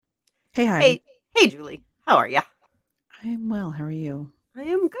Hey, hi. Hey, hey, Julie. How are ya? I'm well. How are you? I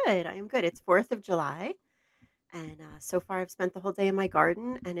am good. I am good. It's 4th of July, and so far I've spent the whole day in my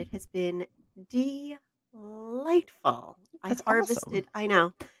garden, and it has been delightful. I That's awesome. harvested, I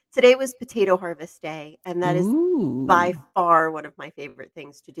know. Today was potato harvest day, and that is by Ooh. far one of my favorite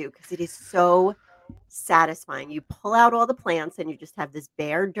things to do because it is so satisfying. You pull out all the plants and you just have this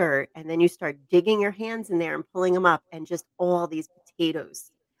bare dirt, and then you start digging your hands in there and pulling them up, and just all these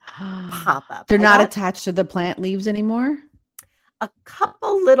potatoes pop up. They're I not got attached to the plant leaves anymore? a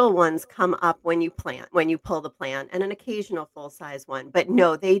couple little ones come up when you pull the plant, and an occasional full-size one, but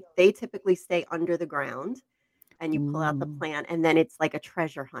no, they typically stay under the ground, and you pull out the Ooh. plant, and then it's like a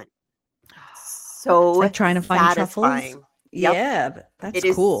treasure hunt. It's It's so like trying to find truffles. satisfying. Yep, Yeah, that's it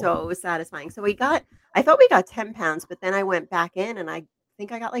is cool. so satisfying. So I thought we got 10 pounds, but then I went back in and I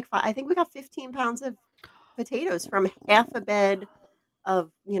think I got like I think we got 15 pounds of potatoes from half a bed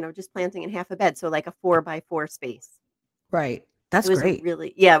of, just planting in half a bed. So like a 4 by 4 space. Right. It That's was great.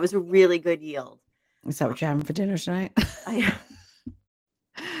 really, yeah, it was a really good yield. Is that Uh, what you're having for dinner tonight? I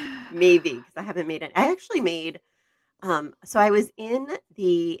maybe because I haven't made it. I actually made so I was in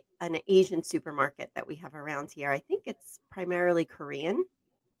the an Asian supermarket that we have around here. I think it's primarily Korean.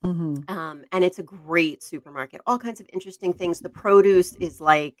 hmm And it's a great supermarket. All kinds of interesting things. The produce is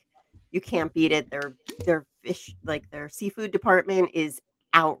like you can't beat it. Their fish, like their seafood department is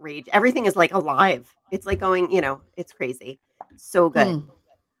outraged. Everything is like alive. It's like going, it's crazy. So good.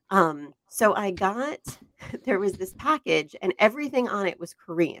 Hmm. So I got there was this package and everything on it was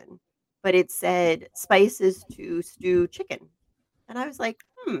Korean, but it said spices to stew chicken. And I was like,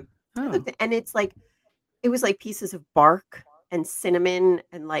 I Oh. looked and it was like pieces of bark and cinnamon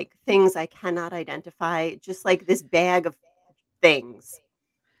and like things I cannot identify, just like this bag of things.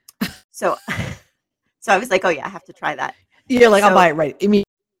 So so I was like, oh yeah, I have to try that. You're like, I'll So buy it right immediately.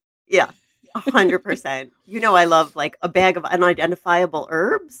 yeah, 100%. I love like a bag of unidentifiable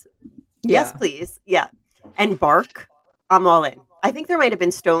herbs. Yes, Yeah. please. Yeah. And bark. I'm all in. I think there might have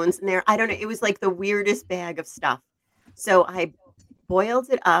been stones in there. I don't know. It was like the weirdest bag of stuff. So I boiled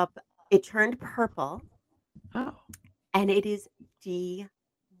it up. It turned purple Oh. and it is delicious.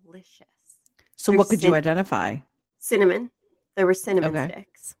 So There's what could you identify? cinnamon. There were cinnamon Okay.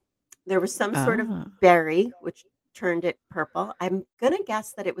 sticks. There was some sort of Ah. berry, which turned it purple. I'm going to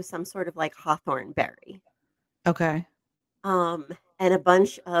guess that it was some sort of like hawthorn berry. Okay. um, and a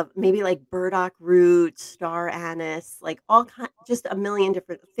bunch of maybe like burdock root, star anise, like just a million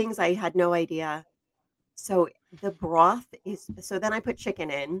different things I had no idea. So the broth is so then I put chicken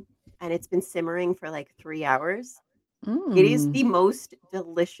in and it's been simmering for like 3 hours. It is Mm. the most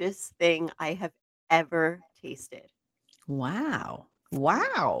delicious thing I have ever tasted. Wow.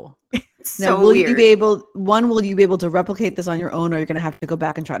 Wow. It's Now, so will you be weird. able, one, will you be able to replicate this on your own, or you're going to have to go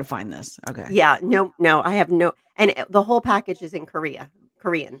back and try to find this? Okay. Yeah, no, no, I have no, and the whole package is in Korean.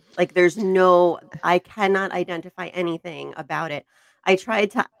 Like there's no, I cannot identify anything about it. I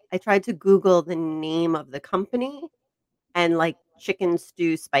tried to Google the name of the company and like chicken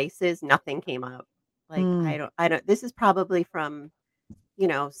stew spices, nothing came up. Like Mm, I don't, this is probably from,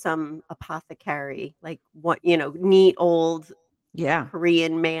 some apothecary, like what, neat old yeah.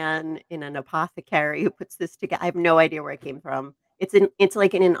 Korean man in an apothecary who puts this together. I have no idea where it came from. It's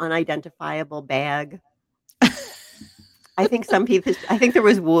like in an unidentifiable bag. I think there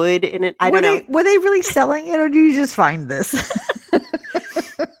was wood in it. I Were don't know. they really selling it, or do you just find this?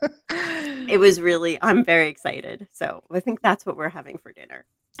 It was really I'm very excited. So, I think that's what we're having for dinner.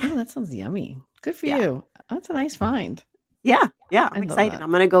 Oh, that sounds yummy. Good for Yeah. you. That's a nice find. Yeah. Yeah, I I'm love excited. that.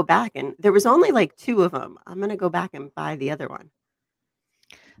 I'm gonna go back and there was only like 2 of them. I'm gonna go back and buy the other one.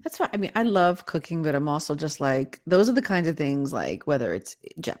 That's why, I mean, I love cooking, but I'm also just like, those are the kinds of things, like whether it's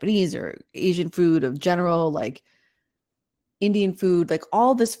Japanese or Asian food of general, like Indian food, like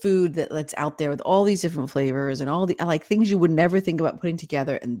all this food that's out there with all these different flavors and all the like things you would never think about putting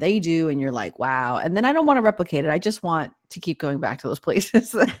together, and they do, and you're like, wow. And then I don't want to replicate it. I just want to keep going back to those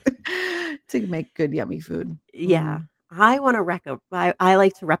places to make good, yummy food. Yeah. Mm. I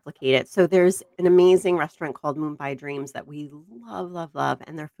like to replicate it. So there's an amazing restaurant called Mumbai Dreams that we love, love, love,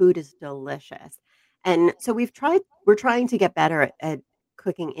 and their food is delicious. And so we're trying to get better at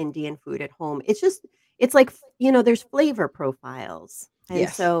cooking Indian food at home. It's like, there's flavor profiles. And Yes.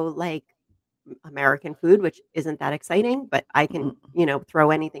 so like American food, which isn't that exciting, but I can, Mm.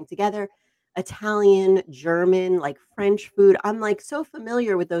 throw anything together. Italian, German, like French food. I'm like so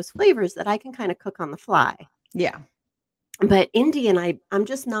familiar with those flavors that I can kind of cook on the fly. Yeah. But Indian, I'm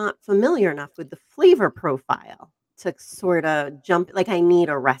just not familiar enough with the flavor profile to sorta jump like, I need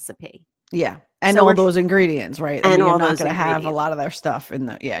a recipe. Yeah. And So all we're those ingredients, right? I and mean, you're all not those going to have a ingredients. lot of their stuff in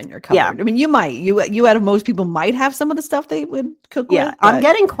the in your Yeah. cupboard. I mean, you might. You out of most people might have some of the stuff they would cook Yeah, with, I'm but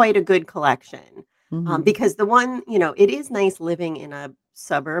getting quite a good collection, mhm. because the one it is nice living in a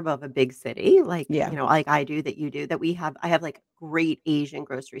suburb of a big city, like, Yeah. like I do, that you do, that I have, like, great Asian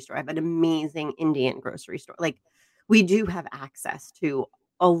grocery store. I have an amazing Indian grocery store. Like, we do have access to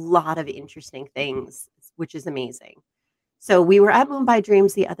a lot of interesting things, which is amazing. So, we were at Mumbai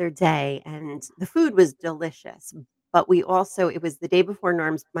Dreams the other day, and the food was delicious, but it was the day before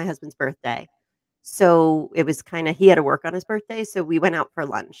my husband's birthday. So it was kinda he had to work on his birthday, so we went out for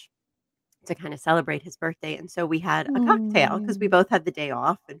lunch to kinda celebrate his birthday, and so we had a cocktail because we Mm. both had the day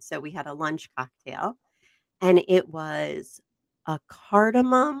off, and so we had a lunch cocktail, and it was a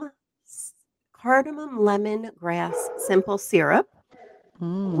s cardamom lemongrass simple syrup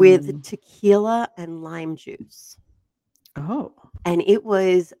with Mm. tequila and lime juice, Oh, and it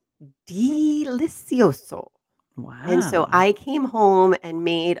was delicioso. And so wow. I came home and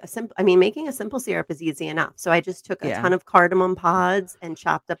made a simple I mean, making a simple syrup is easy enough. So I just took a Yeah. ton of cardamom pods and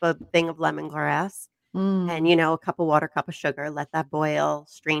chopped up a thing of lemongrass and, Mm. a cup of water, cup of sugar, let that boil,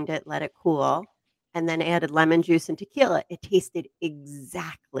 strained it, let it cool, and then added lemon juice and tequila. It tasted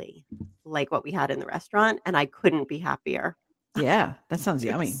exactly like what we had in the restaurant, and I couldn't be happier. Yeah, that sounds It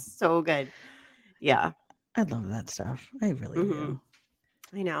was yummy. so good. Yeah. I love that stuff. I really Mhm. do.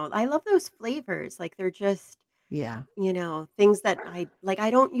 I know. I love those flavors. Like, they're just Yeah. things that I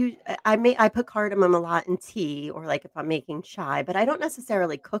don't use I put cardamom a lot in tea or, like, if I'm making chai, but I don't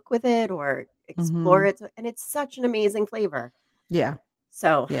necessarily cook with it or explore Mhm. it, and it's such an amazing flavor. Yeah.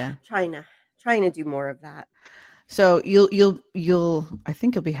 So, Yeah. trying to do more of that. So you'll I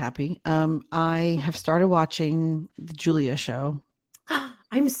think you'll be happy. I have started watching the Julia show.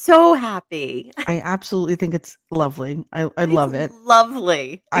 I'm so happy. I absolutely think it's lovely. I It's love it.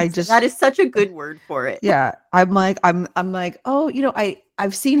 lovely. I just That is such a good word for it. yeah, I'm like, "Oh,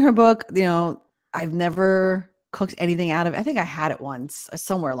 I've seen her book, I've never cooked anything out of it. I think I had it once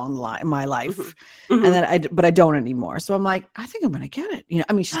somewhere along the line in my Mhm. life, and Mhm. then but I don't anymore. So I'm like, I think I'm gonna get it.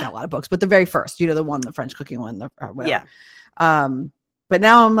 I mean, she's got a lot of books, but the very first, the one, the French cooking one, or whatever. Yeah. But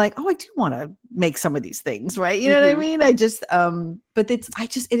now I'm like, oh, I do want to make some of these things, right? You know what I Mhm. mean? But it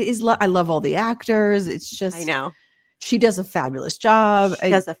is. I love all the actors. It's I just know. she does a fabulous job. She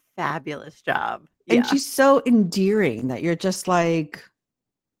does a fabulous job. And Yeah. she's so endearing that you're just like,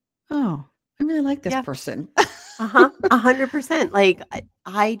 "Oh, I really like this Yeah. person." Uh-huh, 100%. Like,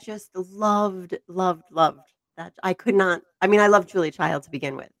 I just loved, loved, loved that. I could not I mean, I love Julia Child to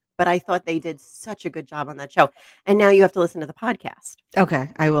begin with, but I thought they did such a good job on that show, and now you have to listen to the podcast, Okay,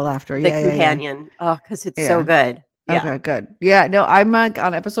 I will after. the Yeah, yeah, yeah. companion. Oh, because it's so Yeah. good. Yeah. Okay, good. Yeah, no, I'm, like,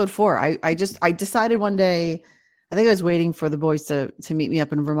 on episode 4. I decided one day I think I was waiting for the boys to meet me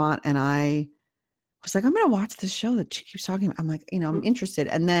up in Vermont, and I was like, "I'm gonna watch this show that she keeps talking about." I'm like, I'm Mm, interested,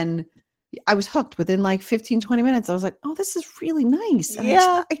 and then I was hooked within, like, 15, 20 minutes. I was like, "Oh, this is really nice," and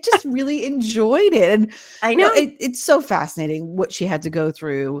yeah, I just really enjoyed it, and, I know. it's so fascinating what she had to go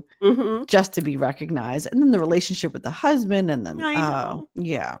through Mhm. just to be recognized, and then the relationship with the husband, and then I know.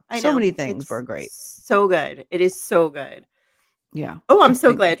 yeah, I so know. many things It's were great. so good. It is so good. Yeah, Oh, I I'm so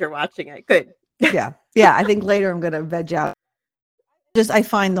think glad you're watching it. Good. yeah, yeah, I think later I'm gonna veg out. Just I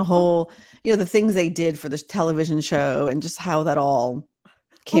find the whole, the things they did for this television show and just how that all Well,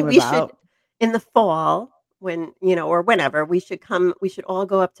 came we should about. in the fall when, or whenever, we should all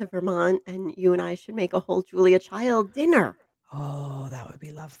go up to Vermont and you and I should make a whole Julia Child dinner. Oh, that would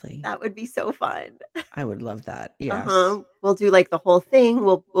be lovely. That would be so fun. I would love that. Yes. Uh-huh. We'll do like the whole thing.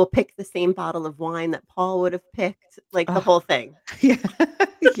 We'll pick the same bottle of wine that Paul would have picked, like the Oh, whole thing. yeah.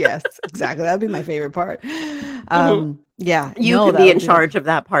 Yes, exactly. That'd be my favorite part. Mhm. Yeah, You no, can that be would in be lovely. charge of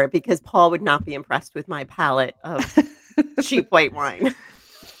that part because Paul would not be impressed with my palate of cheap white wine.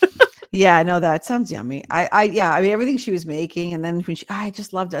 Yeah, no, that sounds yummy. Yeah, I mean, everything she was making, and then I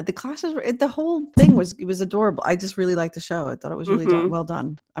just loved it. The classes the whole thing was adorable. I just really liked the show. I thought it was really Mhm. well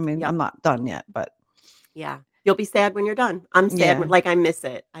done. I mean, Yep. I'm not done yet, but Yeah. You'll be sad when you're done. I'm sad yeah, when like, I miss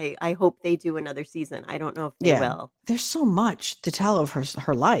it. I hope they do another season. I don't know if they yeah. will. There's so much to tell of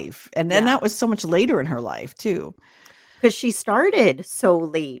her life, and then Yeah, that was so much later in her life too. because she started so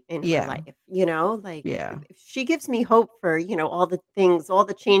late in her Yeah, life, like, yeah, if she gives me hope for, all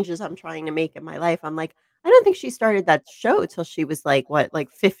the changes I'm trying to make in my life. I'm like, I don't think she started that show till she was, like, what,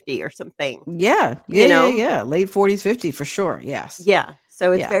 like, 50 or something, yeah, yeah, you yeah, know? yeah. Late 40s, 50 for sure. Yes, Yeah,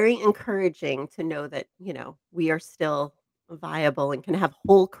 so it's yeah, very encouraging to know that, we are still viable and can have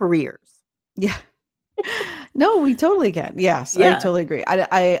whole careers. yeah. No, we totally can. Yes, I Yeah. totally agree.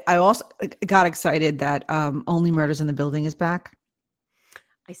 I also got excited that Only Murders in the Building is back.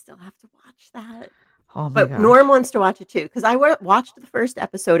 I still have to watch watch that. Oh my But gosh. Norm wants to watch it too because watched the first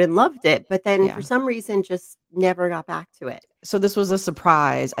episode and loved it, but then Yeah. for some reason just never got back to it. So this was a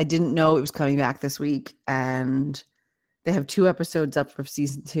surprise. I didn't know it was coming back this week, and they have 2 episodes up for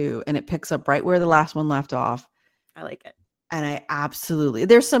season 2, and it picks up right where the last one left off. I like it. And I absolutely,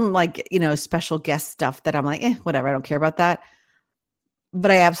 there's some like, special guest stuff that I'm like, whatever, I don't care about that.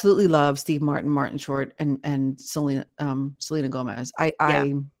 But I absolutely love Steve Martin, Martin Short, and Selena Gomez. I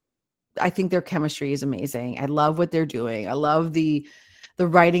think their chemistry is amazing. I love what they're doing. I love the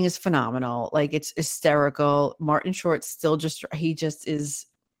writing is phenomenal. Like, it's hysterical. Martin Short still they're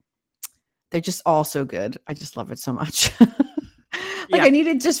just all so good. I just love it so much. Like, I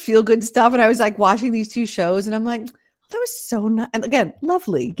needed just feel good stuff. And I was like watching these 2 shows and I'm like, that was so nice. And again,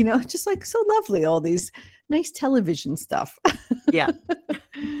 lovely, just like so lovely. All these nice television stuff. Yeah.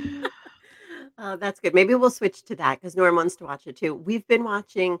 That's good. Maybe we'll switch to that because Norm wants to watch it too. We've been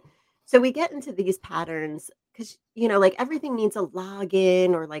watching. So we get into these patterns because, like everything needs a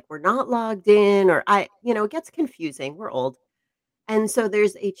login or like we're not logged in or it gets confusing. We're old. And so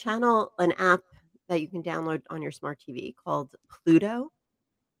there's an app that you can download on your smart TV called Pluto.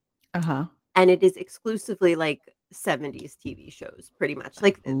 Uh-huh. And it is exclusively like 70s TV shows, pretty much.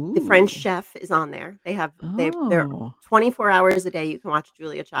 Like the French Chef is on there. They're 24 hours a day. You can watch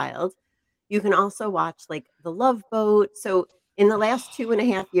Julia Child. You can also watch like The Love Boat. So in the last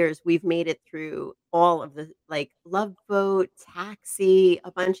 2.5 years, we've made it through all of the like Love Boat, Taxi,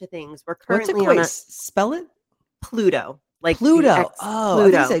 a bunch of things. We're currently on spell it? Pluto. Like Pluto.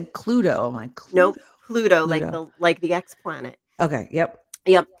 Pluto. I said Cluedo. I'm like, Cluedo. Nope. Pluto, like the X planet. Okay. Yep.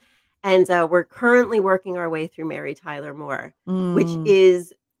 And we're currently working our way through Mary Tyler Moore, which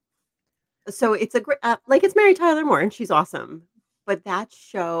is so it's a great it's Mary Tyler Moore and she's awesome. But that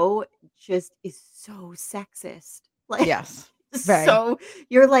show just is so sexist. Like, yes. So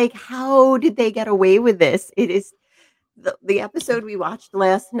you're like, how did they get away with this? It is the episode we watched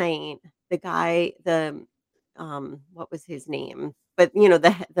last night. The guy, what was his name? But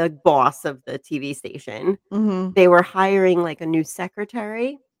the boss of the TV station. Mm-hmm. They were hiring like a new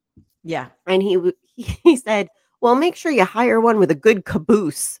secretary. Yeah. And he said, well, make sure you hire one with a good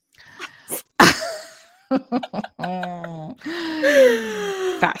caboose.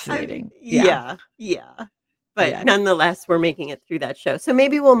 Fascinating. Yeah. But nonetheless, we're making it through that show. So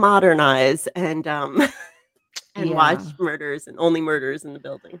maybe we'll modernize and watch Murders and Only Murders in the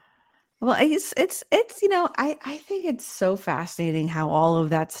Building. Well, it's I think it's so fascinating how all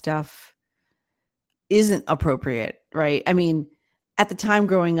of that stuff isn't appropriate, right? I mean, at the time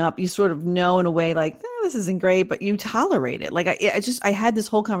growing up, you sort of know in a way like, this isn't great, but you tolerate it. Like I had this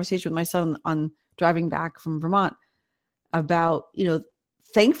whole conversation with my son on driving back from Vermont about,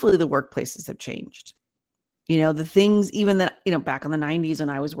 thankfully the workplaces have changed. The things even that, back in the 90s when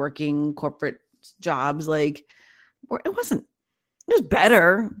I was working corporate jobs, like it was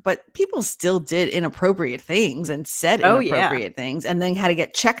better, but people still did inappropriate things and said inappropriate things and then had to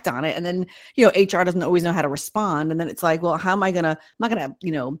get checked on it. And then, HR doesn't always know how to respond. And then it's like, well, how am I going to, I'm not going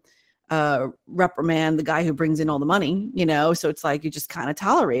to, reprimand the guy who brings in all the money, so it's like, you just kind of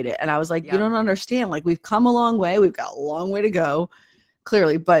tolerate it. And I was like, you don't understand. Like, we've come a long way. We've got a long way to go,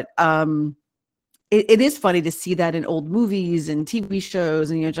 clearly. But, it is funny to see that in old movies and TV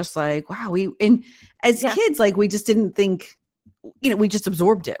shows. And you're just like, wow, as kids, like we just didn't think, we just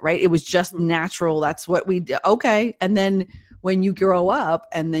absorbed it, right? It was just natural. That's what we did. Okay. And then when you grow up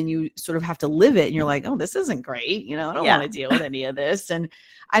and then you sort of have to live it and you're like, oh, this isn't great. I don't want to deal with any of this. And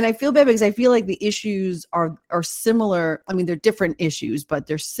I feel bad because I feel like the issues are similar. I mean, they're different issues, but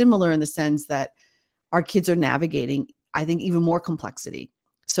they're similar in the sense that our kids are navigating, I think, even more complexity.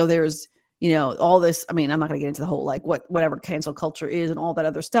 So there's, all this, I mean, I'm not going to get into the whole, like whatever cancel culture is and all that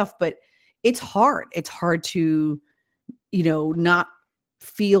other stuff, but it's hard. It's hard to, not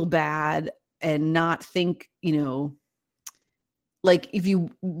feel bad and not think, like if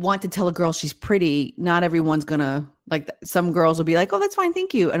you want to tell a girl she's pretty, not everyone's gonna like, some girls will be like, oh, that's fine.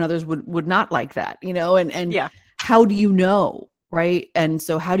 Thank you. And others would not like that, and how do you know? Right. And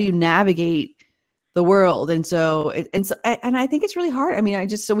so how do you navigate the world? And so I think it's really hard. I mean,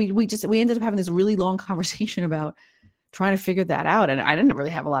 we ended up having this really long conversation about trying to figure that out. And I didn't really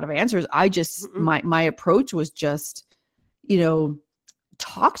have a lot of answers. I just, my approach was just,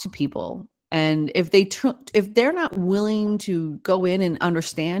 talk to people. And if they're not willing to go in and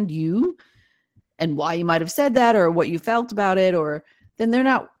understand you and why you might've said that or what you felt about it,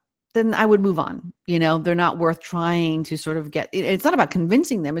 then I would move on. They're not worth trying to sort of it's not about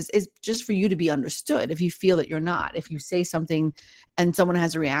convincing them. It's just for you to be understood. If you feel that you're not, if you say something and someone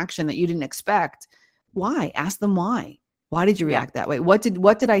has a reaction that you didn't expect, why? Ask them why. Why did you Yeah. react that way? What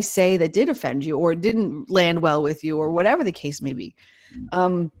did I say that did offend you or didn't land well with you or whatever the case may be?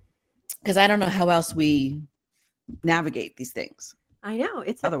 Because I don't know how else we navigate these things I know.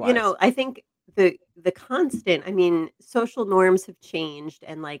 otherwise. I think the constant, I mean, social norms have changed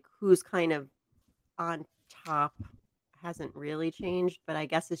and like who's kind of on top hasn't really changed, but I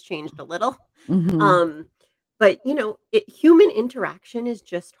guess has changed a little. Hmm. Um, but human interaction is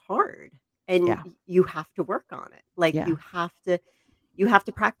just hard and Yeah. you have to work on it. Like Yeah. you have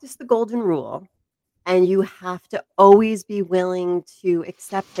to practice the golden rule and you have to always be willing to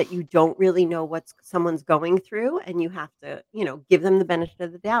accept that you don't really know what someone's going through and you have to, give them the benefit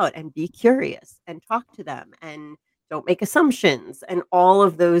of the doubt and be curious and talk to them and don't make assumptions and all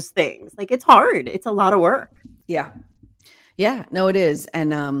of those things. Like it's hard. It's a lot of work. Yeah. Yeah. No, it is.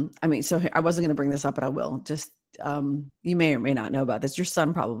 And I mean, so I wasn't going to bring this up, but I will. Just you may or may not know about this. Your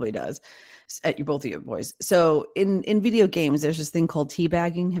son probably does. At you both of your boys. So in video games, there's this thing called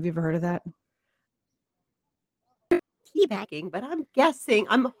teabagging. Have you ever heard of that? Teabagging, but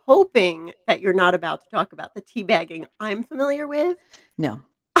I'm hoping that you're not about to talk about the teabagging I'm familiar with. No,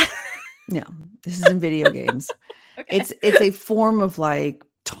 no. This is in video games. Okay. It's a form of like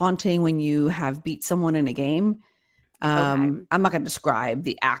taunting when you have beat someone in a game. Okay. I'm not going to describe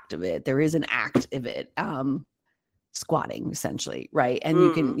the act of it. There is an act of it. Squatting essentially, right? And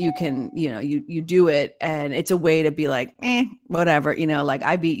Mm. you do it, and it's a way to be like, whatever, like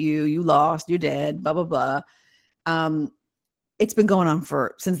I beat you, you lost, you're dead, blah blah blah. Um, it's been going on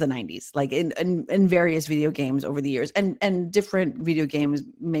for since the 90s, like in various video games over the years, and different video games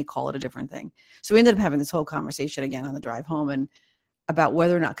may call it a different thing. So we ended up having this whole conversation again on the drive home and about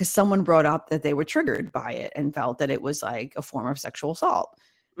whether or not, because someone brought up that they were triggered by it and felt that it was like a form of sexual assault.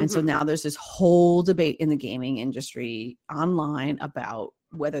 And so Mhm. now there's this whole debate in the gaming industry online about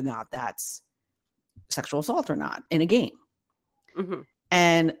whether or not that's sexual assault or not in a game. Mhm.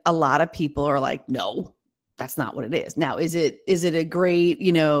 And a lot of people are like, no, that's not what it is. Now, is it a great,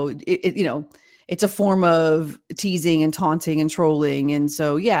 it's a form of teasing and taunting and trolling. And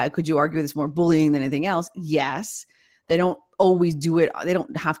so, yeah, could you argue it's more bullying than anything else? Yes. They don't always do it. They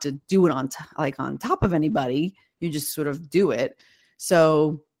don't have to do it on top of anybody. You just sort of do it.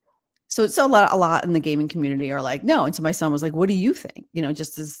 So it's a lot in the gaming community are like, no. And so my son was like, what do you think?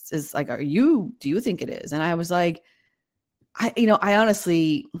 Just as like, do you think it is? And I was like, I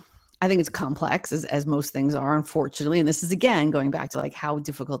honestly, I think it's complex as most things are, unfortunately. And this is again going back to like how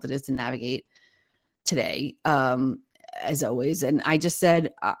difficult it is to navigate today, as always. And I just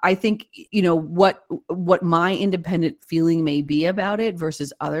said, I think what my independent feeling may be about it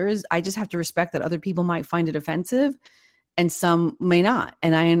versus others. I just have to respect that other people might find it offensive, and some may not.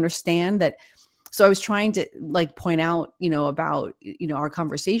 And I understand that. So I was trying to like point out, about our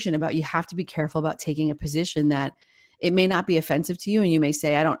conversation about you have to be careful about taking a position that it may not be offensive to you, and you may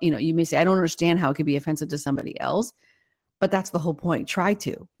say I don't understand how it could be offensive to somebody else, but that's the whole point. Try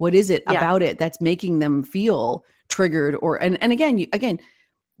to. What is it Yeah. about it that's making them feel triggered? Or and again,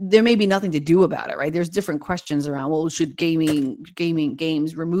 there may be nothing to do about it, right? There's different questions around. Well, should gaming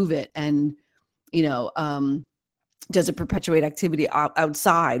games remove it? And you know, does it perpetuate activity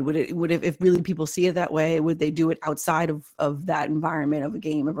outside? Would if really people see it that way, would they do it outside of that environment of a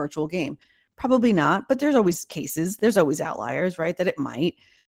game, a virtual game? Probably not, but there's always cases, there's always outliers, right? That it might.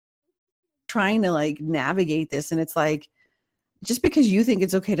 Trying to like navigate this, and it's like, just because you think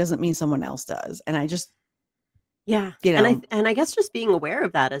it's okay doesn't mean someone else does. And I just, Yeah. you know, And I guess just being aware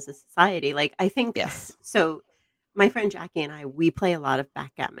of that as a society. Like I think yes. so my friend Jackie and I, we play a lot of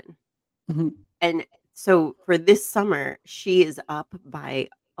backgammon. Mhm. And so for this summer, she is up by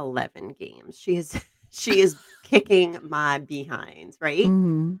 11 games. She is kicking my behind, right?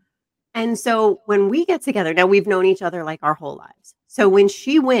 Mhm. And so when we get together, now we've known each other like our whole lives. So when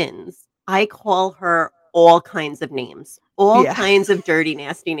she wins, I call her all kinds of names, all Yeah. kinds of dirty,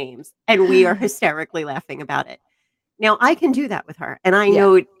 nasty names, and we are hysterically laughing about it. Now I can do that with her, and I Yeah.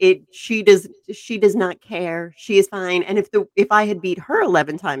 know she does not care. She is fine. And if I had beat her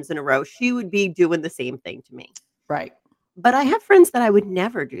 11 times in a row, she would be doing the same thing to me. Right. But I have friends that I would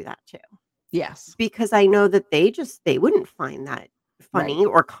never do that to Yes. because I know that they wouldn't find that Right. funny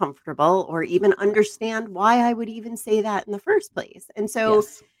or comfortable or even understand why I would even say that in the first place. And so,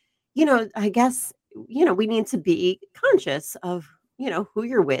 Yes. I guess, we need to be conscious of, who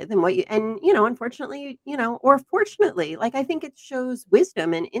you're with and what you, and, unfortunately, or fortunately, like I think it shows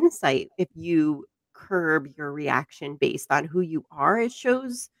wisdom and insight if you curb your reaction based on who you are. It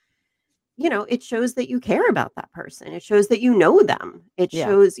shows that you care about that person. It shows that you know them. It Yeah.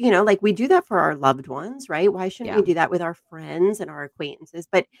 shows, like we do that for our loved ones, right? Why shouldn't we Yeah. do that with our friends and our acquaintances?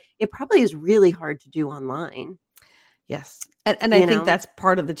 But it probably is really hard to do online. Yes. And I you think know? that's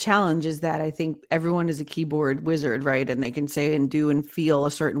part of the challenge is that I think everyone is a keyboard wizard, right? And they can say and do and feel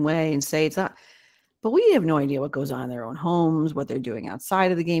a certain way and say it's not, but we have no idea what goes on in their own homes, what they're doing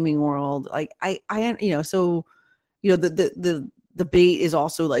outside of the gaming world. Like so, the debate is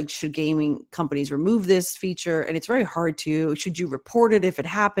also like, should gaming companies remove this feature? And it's very hard to, should you report it if it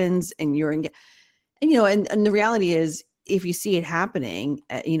happens and you're in, and the reality is, if you see it happening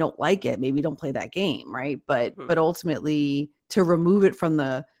and you don't like it, maybe don't play that game, right? But Mhm. ultimately, to remove it from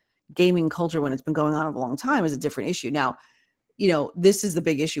the gaming culture when it's been going on a long time is a different issue. Now, this is the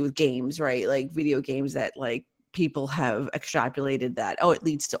big issue with games, right? Like video games that like people have extrapolated that, oh, it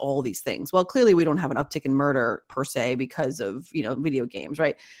leads to all these things. Well, clearly we don't have an uptick in murder per se because of, video games,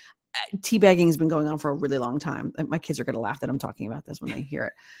 right? Teabagging has been going on for a really long time. My kids are going to laugh that I'm talking about this when they hear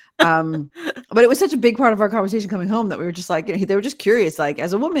it. But it was such a big part of our conversation coming home that we were just like, they were just curious, like,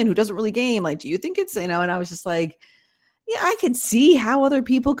 as a woman who doesn't really game, like, do you think it's, and I was just like, yeah, I could see how other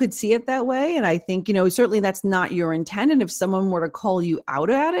people could see it that way. And I think, certainly that's not your intent. And if someone were to call you out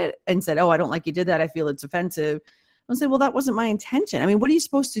at it and said, oh, I don't like you did that, I feel it's offensive, I'll say, well, that wasn't my intention. I mean, what are you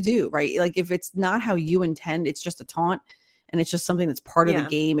supposed to do, right? Like, if it's not how you intend, it's just a taunt and it's just something that's part of the Yeah.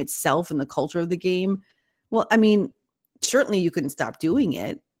 game itself and the culture of the game. Well, I mean, certainly you couldn't stop doing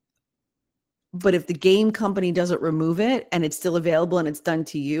it. But if the game company doesn't remove it and it's still available and it's done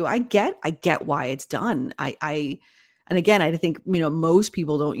to you, I get why it's done. And again, I think, most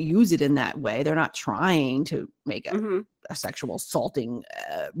people don't use it in that way. They're not trying to make Mhm. a sexual assaulting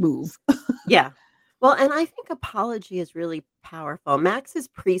move. Yeah. Well, and I think apology is really powerful. Max's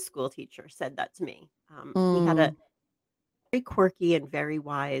preschool teacher said that to me. He had a Mm, very quirky and very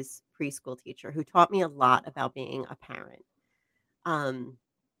wise preschool teacher who taught me a lot about being a parent. Um,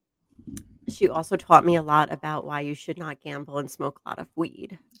 she also taught me a lot about why you should not gamble and smoke a lot of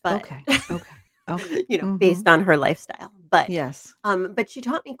weed, but okay. Okay. Okay. based Hmm. on her lifestyle. Yes. But she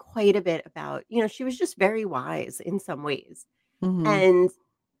taught me quite a bit about, she was just very wise in some ways. Hmm. And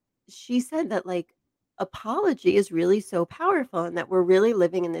she said that like apology is really so powerful and that we're really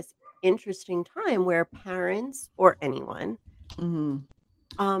living in this interesting time where parents or anyone Hmm.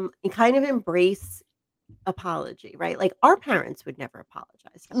 kind of embrace apology, right? Like our parents would never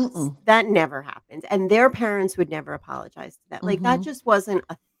apologize to us. Mm-mm. That never happened. And their parents would never apologize to that. Like that Hmm. just wasn't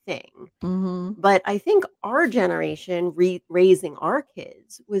a thing. Hmm. But I think our generation raising our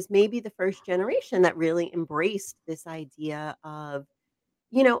kids was maybe the first generation that really embraced this idea of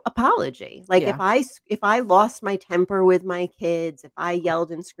apology. Like Yeah. if I lost my temper with my kids, if I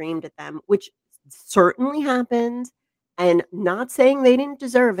yelled and screamed at them, which certainly happened, and not saying they didn't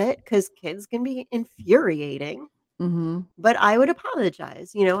deserve it because kids can be infuriating, Hmm. but I would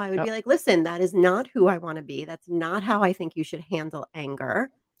apologize. I would be Yep. like, "Listen, that is not who I wanna be. That's not how I think you should handle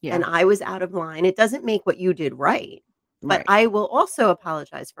anger, and Yeah. I was out of line. It doesn't make what you did right, but Right. I will also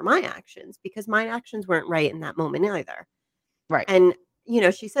apologize for my actions because my actions weren't right in that moment either." Right. And,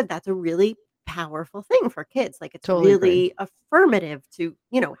 she said that's a really powerful thing for kids. Like it's Totally agree. really affirmative to,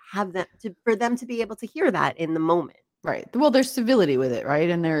 have them to for them to be able to hear that in the moment. Right. Well, there's civility with it, right?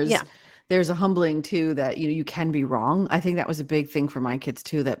 And there's Yeah, there's a humbling too that you can be wrong. I think that was a big thing for my kids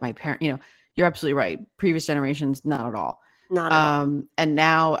too, that my parent, you're absolutely right. Previous generations, not at all. not at all. And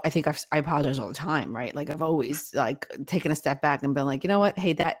now I think I apologize all the time, right? Like I've always like taken a step back and been like, you know what?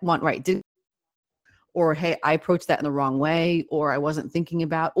 Hey, that one right did, or hey, I approached that in the wrong way, or I wasn't thinking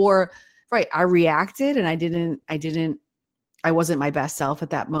about, or right, I reacted and I wasn't my best self at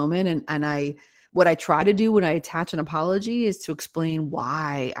that moment. And what I try to do when I attach an apology is to explain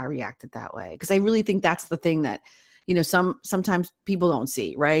why I reacted that way. Cause I really think that's the thing that, sometimes people don't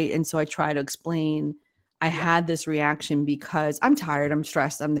see. Right. And so I try to explain, I Yeah. had this reaction because I'm tired, I'm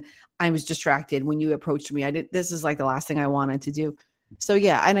stressed, I was distracted when you approached me. This is like the last thing I wanted to do. So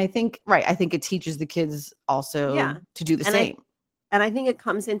yeah. And I think, right. I think it teaches the kids Yeah. also to do the And I same. and I think it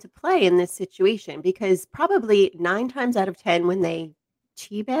comes into play in this situation because probably 9 times out of 10 when they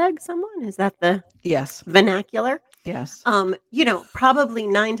teabag someone, is that the Yes. vernacular? Yes. Probably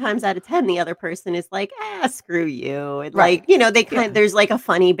 9 times out of 10, the other person is like, "Ah, screw you." And like, Right. they Yeah. there's like a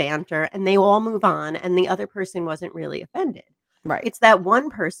funny banter and they all move on and the other person wasn't really offended. Right. It's that one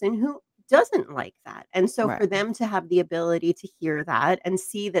person who doesn't like that. And so Right. for them to have the ability to hear that and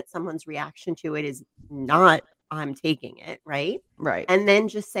see that someone's reaction to it is not, "I'm taking it," right? Right. And then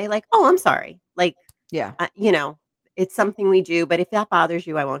just say like, "Oh, I'm sorry." Like, Yeah. uh, you know, "It's something we do, but if that bothers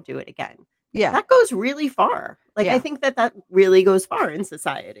you, I won't do it again." Yeah. That goes really far. Like, I Yeah. think that that really goes far in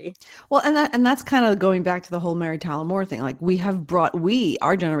society. Well, and that's kind of going back to the whole Mary Tyler Moore thing. Like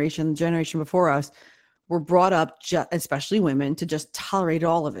our generation, the generation before us, were brought up, especially women, to just tolerate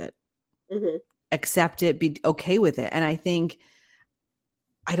all of it. Mhm. accept it, be okay with it. And I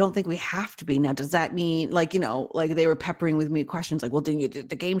don't think we have to be. Now, does that mean, like, like they were peppering with me questions like, well, then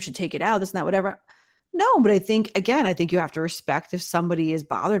the game should take it out, this and that, whatever. No, but I think, again, I think you have to respect if somebody is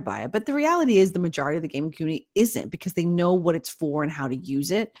bothered by it. But the reality is the majority of the gaming community isn't, because they know what it's for and how to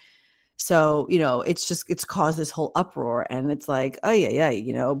use it. So, it's caused this whole uproar, and it's like, oh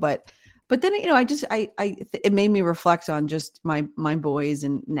yeah, but then, it made me reflect on just my boys,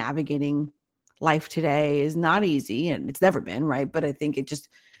 and navigating life today is not easy, and it's never been, right? But I think it just,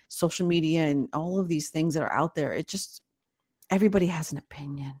 social media and all of these things that are out there, it just, everybody has an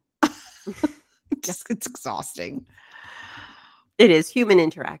opinion. It's exhausting. It is. Human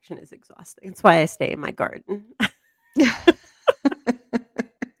interaction is exhausting. That's why I stay in my garden.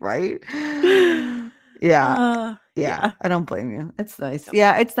 Right? Yeah. Yeah. I don't blame you. It's nice.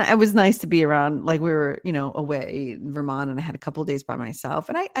 Yeah, it was nice to be around. Like, we were, away in Vermont, and I had a couple of days by myself,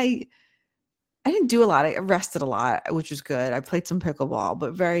 and I didn't do a lot. I rested a lot, which was good. I played some pickleball,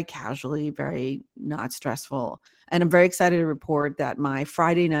 but very casually, very not stressful. And I'm very excited to report that my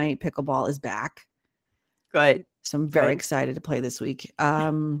Friday night pickleball is back. Good. So I'm very excited to play this week,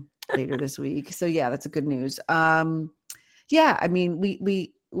 later this week. So yeah, that's a good news. Yeah, I mean,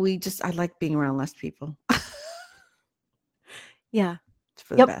 we just, I like being around less people. Yeah. It's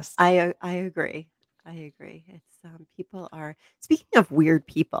for the best. I agree. I agree. It's people are, speaking of weird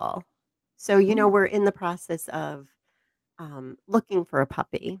people. So, we're in the process of looking for a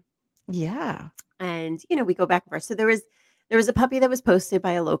puppy. Yeah. And, we go back and forth. So there was a puppy that was posted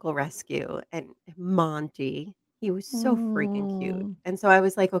by a local rescue, and Monty, he was so freaking cute. And so I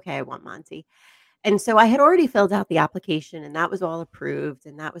was like, okay, I want Monty. And so I had already filled out the application, and that was all approved,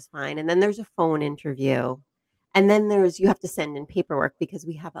 and that was fine. And then there's a phone interview. And then you have to send in paperwork because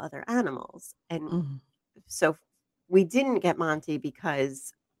we have other animals. And so we didn't get Monty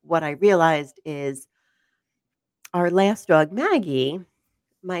because what I realized is our last dog, Maggie,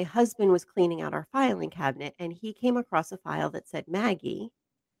 my husband was cleaning out our filing cabinet, and he came across a file that said Maggie.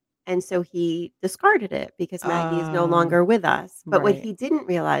 And so he discarded it because Maggie is no longer with us. But what he didn't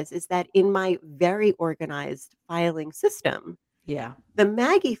realize is that in my very organized filing system, the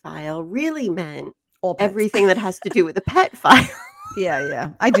Maggie file really meant everything that has to do with the pet file.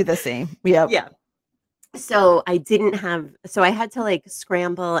 Yeah. I do the same. Yep. Yeah. So I had to like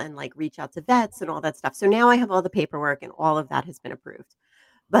scramble and like reach out to vets and all that stuff. So now I have all the paperwork, and all of that has been approved.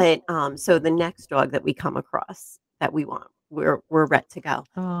 But so the next dog that we come across that we want, we're ready to go.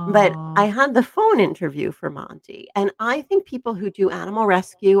 But I had the phone interview for Monty, and I think people who do animal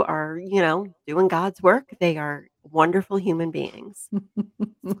rescue are, doing God's work. They are wonderful human beings.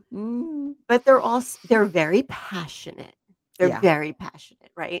 But they're very passionate. They're very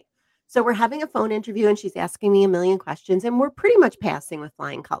passionate, right? So we're having a phone interview, and she's asking me a million questions, and we're pretty much passing with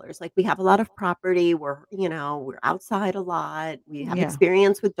flying colors. Like, we have a lot of property. We're outside a lot. We have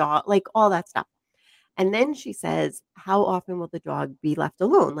experience with dog, like all that stuff. And then she says, how often will the dog be left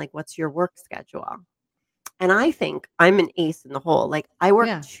alone? Like, what's your work schedule? And I think I'm an ace in the hole. Like, I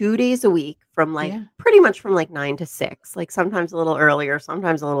work 2 days a week from pretty much from 9 to 6, like sometimes a little earlier,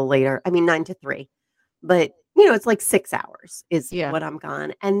 sometimes a little later. I mean, 9 to 3, but it's like 6 hours is what I'm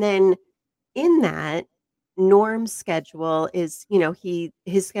gone. And then in that, Norm's schedule is,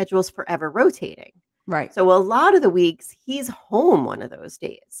 his schedule is forever rotating. Right. So a lot of the weeks he's home one of those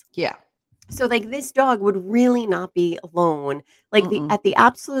days. Yeah. So like this dog would really not be alone. Like at the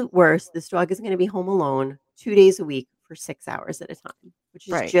absolute worst, this dog is going to be home alone 2 days a week for 6 hours at a time, which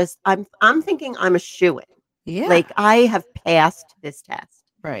is just, I'm thinking I'm a shoo-in. Yeah. Like, I have passed this test.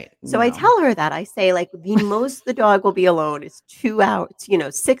 Right. So I tell her that. I say, like, the most the dog will be alone is 2 hours,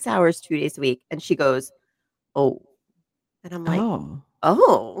 6 hours, 2 days a week. And she goes, oh. And I'm like,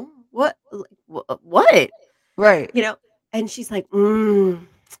 oh, what? What? Right. And she's like, well,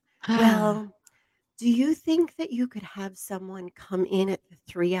 do you think that you could have someone come in at the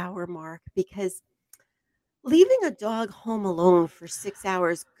 3-hour mark? Because leaving a dog home alone for 6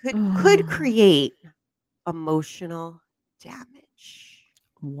 hours could create emotional damage.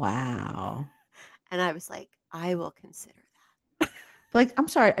 Wow. And I was like, I will consider that. Like, I'm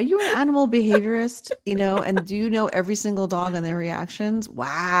sorry, are you an animal behaviorist? And do you know every single dog and their reactions?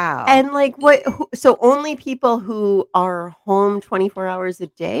 Wow. And like, so only people who are home 24 hours a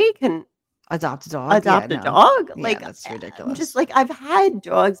day can adopt a dog? Adopt a dog? Like, that's ridiculous. I'm just like, I've had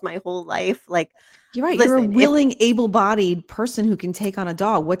dogs my whole life. Like, you're right. You're a willing, able-bodied person who can take on a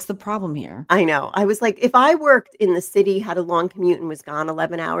dog. What's the problem here? I know. I was like, if I worked in the city, had a long commute, and was gone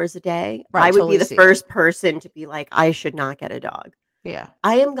 11 hours a day, I would be the first person to be like, I should not get a dog. Yeah.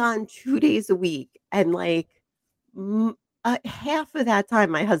 I am gone 2 days a week, and like Half of that time,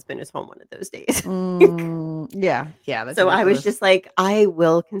 my husband is home one of those days. Yeah, yeah, that's So I was ridiculous. just like, "I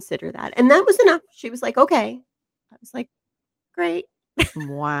will consider that." And that was enough. She was like, "Okay." I was like, "Great."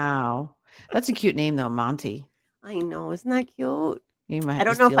 Wow. That's a cute name though, Monty. I know, isn't that cute? You might I have to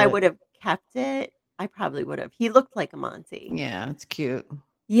don't know if steal I it. would have kept it. I probably would have. He looked like a Monty. Yeah, it's cute.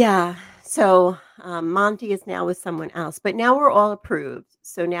 Yeah. So, Monty is now with someone else, but now we're all approved.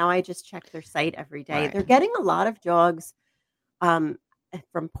 So now I just check their site every day. Right. They're getting a lot of dogs um,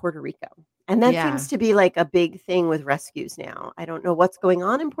 from Puerto Rico. And that Yeah. seems to be like a big thing with rescues now. I don't know what's going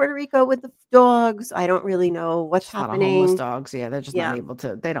on in Puerto Rico with the dogs. I don't really know what's Just a lot of homeless happening. dogs. Yeah, they're just not Yeah. able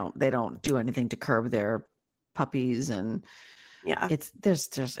to they don't do anything to curb their puppies, and Yeah. there's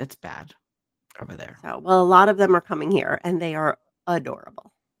it's bad over there. So, well, a lot of them are coming here and they are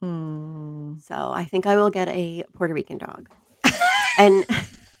adorable. Mm. So, I think I will get a Puerto Rican dog. And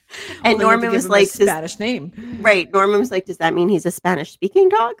Well, and then you have to Norman give was him a like, "Does Spanish name. Right, Norman was like, "Does that mean he's a Spanish speaking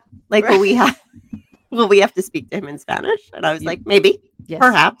dog? Like, Right. will we have to speak to him in Spanish?" And I was You like, "Maybe, yes,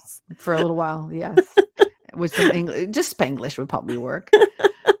 perhaps." for a little while, yes. With some English, just Spanglish would probably work.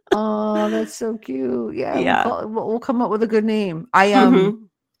 Oh, that's so cute. Yeah, Yeah. we'll come up with a good name. I Mhm.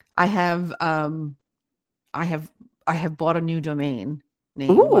 I have I have I have bought a new domain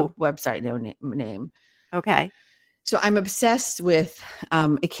name, Ooh, website name. okay. So I'm obsessed with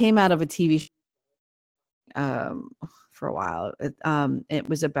it came out of a TV show for a while. It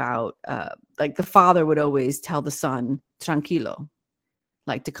was about like the father would always tell the son tranquilo,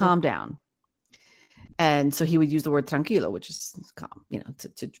 like to calm Okay. down. And so he would use the word tranquilo, which is calm,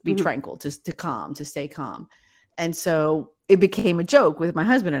 to be Mhm. tranquil, to calm, to stay calm. And so it became a joke with my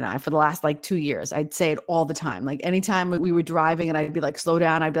husband and I for the last like 2 years. I'd say it all the time. Like anytime we were driving and I'd be like, slow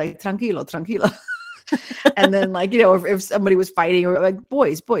down, I'd be like, tranquilo, tranquilo. And then like, if somebody was fighting or like,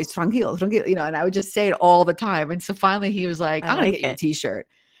 boys, tranquilo, tranquilo, and I would just say it all the time. And so finally he was like, I I'm going to like get you a it. t-shirt.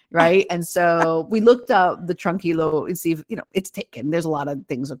 Right. And so we looked up the tranquilo and see if, it's taken. There's a lot of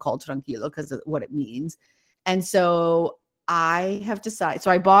things are called tranquilo because of what it means. And so I have decided,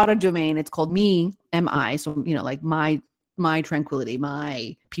 so I bought a domain. It's called me, mi. So, like my tranquility,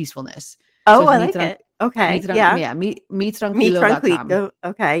 my peacefulness. So Oh, it's I like it. Okay, yeah. yeah, me Me tranquilo.com. tranquito.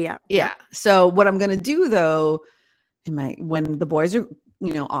 Okay, yeah, Yeah. yep. So what I'm going to do though, when the boys are,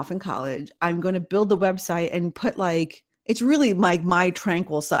 off in college, I'm going to build the website and put like, it's really my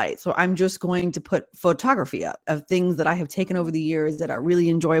tranquil site. So I'm just going to put photography up of things that I have taken over the years that are really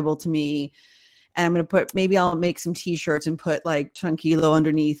enjoyable to me. And I'm going to maybe I'll make some t-shirts and put like tranquilo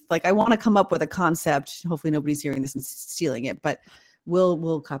underneath. Like I want to come up with a concept. Hopefully nobody's hearing this and stealing it, but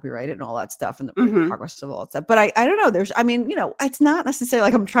we'll copyright it and all that stuff and the Mhm. progress of all that stuff. But I don't know. It's not necessarily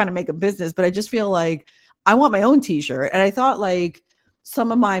like I'm trying to make a business, but I just feel like I want my own t-shirt. And I thought like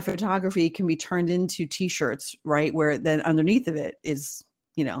some of my photography can be turned into t-shirts, right? Where then underneath of it is,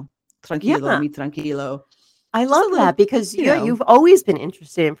 tranquilo, Yeah. mi tranquilo. I Just a love little, that because you've always been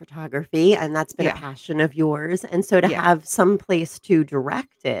interested in photography and that's been a yeah, passion of yours. And so to yeah, have some place to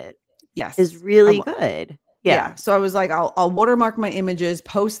direct it is yes. I really want. good. Yeah. Yeah. So I was like, I'll watermark my images,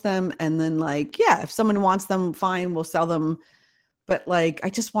 post them, and then like, yeah, if someone wants them, fine, we'll sell them. But like, I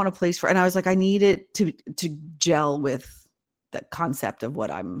just want a place and I was like, I need it to gel with the concept of what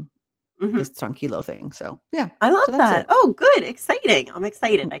I'm Mhm. this tranquilo thing. So yeah. I love So that's that. it. Oh, good. Exciting. I'm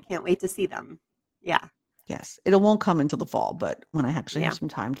excited. I can't wait to see them. Yeah. Yes. It won't come until the fall, but when I actually have Yeah. some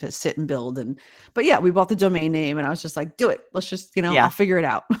time to sit and build but yeah, we bought the domain name and I was just like, do it. Let's just, I'll Yeah. figure it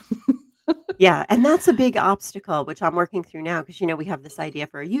out. Yeah, and that's a big obstacle, which I'm working through now because, we have this idea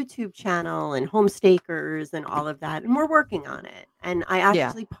for a YouTube channel and homestakers and all of that, and we're working on it. And I Yeah.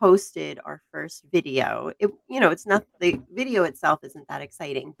 actually posted our first video. It's not the video itself isn't that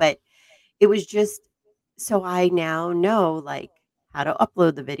exciting, but it was just so I now know like how to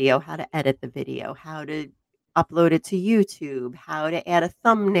upload the video, how to edit the video, how to upload it to YouTube, how to add a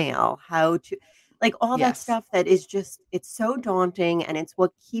thumbnail, how to like all that Yes. stuff that is just it's so daunting and it's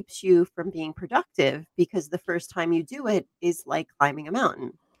what keeps you from being productive because the first time you do it is like climbing a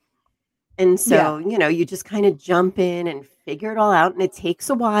mountain. And Yeah. so, you just kind of jump in and figure it all out and it takes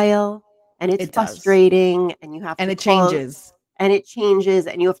a while and it's It does. frustrating and you have And to it call changes. and it changes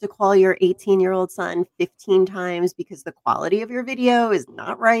and you have to call your 18-year-old son 15 times because the quality of your video is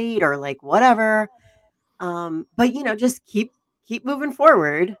not right or like whatever. But just keep moving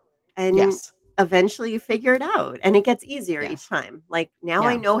forward and Yes. eventually you figure it out and it gets easier each Yes. time. Like now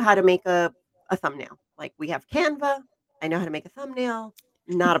I Yeah. know how to make a thumbnail. Like we have Canva. I know how to make a thumbnail.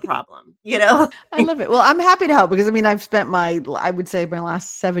 Not a problem. I love it. Well, I'm happy to help because I've spent I would say my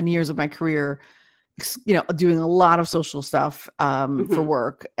last 7 years of my career, doing a lot of social stuff for Mhm.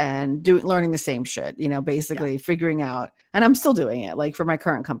 work and learning the same shit, Yeah. basically figuring out, and I'm still doing it. Like for my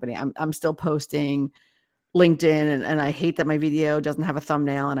current company, I'm still posting LinkedIn, and I hate that my video doesn't have a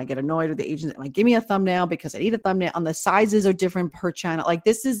thumbnail, and I get annoyed with the agents like, give me a thumbnail because I need a thumbnail, and the sizes are different per channel. Like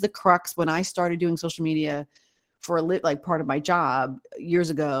this is the crux. When I started doing social media for like part of my job years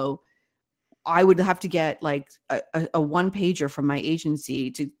ago, I would have to get like a one pager from my agency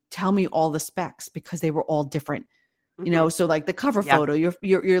to tell me all the specs because they were all different. Mhm. So like the cover Yeah. photo,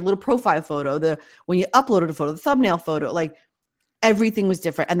 your little profile photo, when you uploaded a photo, the thumbnail photo, like everything was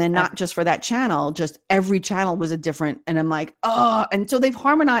different. And then not just for that channel, just every channel was a different. And I'm like, oh, and so they've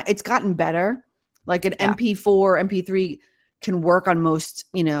harmonized. It's gotten better. Like an Yeah. MP4, MP3 can work on most,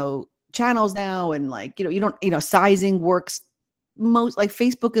 channels now. And like, you don't, sizing works. Most like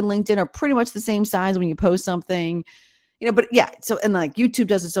Facebook and LinkedIn are pretty much the same size when you post something, but yeah. So, and like YouTube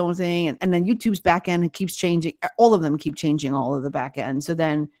does its own thing, and then YouTube's back end keeps changing. All of them keep changing all of the back end. So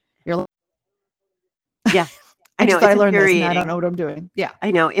then you're like, Yeah. I I know, just thought I it's learned this and I don't infuriating. know what I'm doing. Yeah. I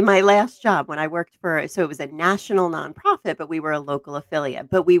know. In my last job, when I worked so it was a national nonprofit, but we were a local affiliate,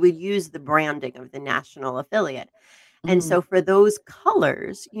 but we would use the branding of the national affiliate. And so Mm, for those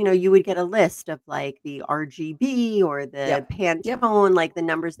colors, you would get a list of like the RGB or the yep. Yep. Pantone, like the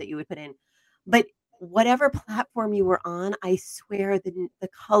numbers that you would put in. But whatever platform you were on, I swear the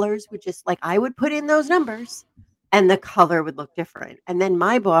colors would just like I would put in those numbers and the color would look different. And then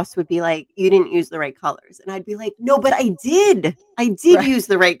my boss would be like, "You didn't use the right colors." And I'd be like, "No, but I did. I did Right. use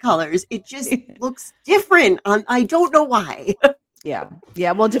the right colors. It just looks different. I don't know why." Yeah.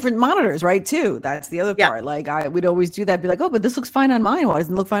 Yeah. Well, different monitors, right? Too. That's the other Yeah. part. Like we'd always do that. Be like, oh, but this looks fine on mine. Why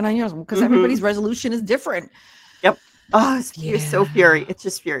doesn't it look fine on yours? Because everybody's Mhm. resolution is different. Yep. Oh, you're so Yeah, it's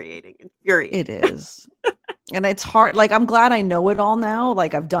just infuriating. it is. And it's hard. Like, I'm glad I know it all now.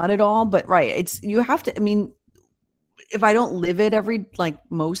 Like I've done it all, but right. You have to, I mean, if I don't live it like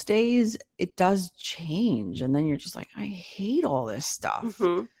most days, it does change. And then you're just like, I hate all this stuff.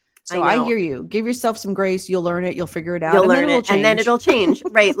 Mhm. I So I know. hear you. Give yourself some grace. You'll learn it. You'll figure it out, You'll and then learn it'll it and then change. it'll change,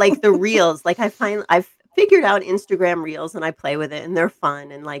 right? Like the reels, like I've figured out Instagram reels and I play with it and they're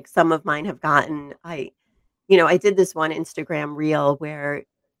fun and like some of mine have gotten I did this one Instagram reel where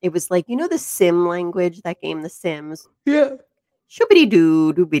it was like, the sim language, that game The Sims, Yeah. shoobity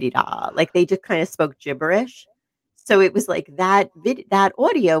doo doobity da. Like they just kind of spoke gibberish. So it was like that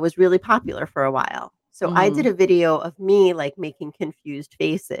audio was really popular for a while. So I did Mm. a video of me like making confused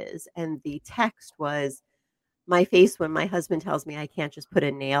faces and the text was my face when my husband tells me I can't just put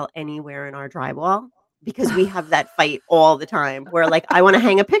a nail anywhere in our drywall because we have that fight all the time where like I want to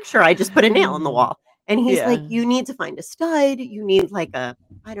hang a picture, I just put a nail in the wall. And he's like, Yeah. "You need to find a stud. You need like I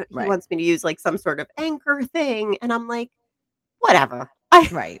don't he Right. wants me to use like some sort of anchor thing." And I'm like, "Whatever." I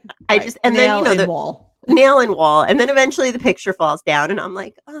Right. I Right. just and then Nail and the wall. nail and wall and then eventually the picture falls down and I'm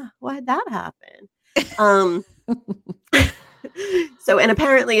like, "Oh, why'd that happen?" Um So, and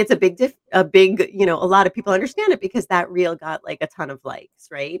apparently it's a lot of people understand it because that reel got like a ton of likes,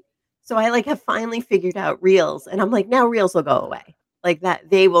 right? So I like have finally figured out reels and I'm like, now reels will go away. Like that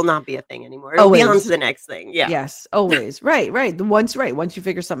they will not be a thing anymore. It'll be on to Always. the next thing. Yeah. Yes, always. Right, right. Once you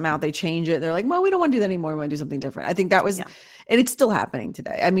figure something out, they change it. They're like, well, we don't want to do that anymore. We want to do something different. I think that was, Yeah. and it's still happening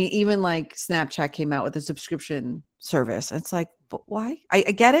today. I mean, even like Snapchat came out with a subscription service. It's like, but why? I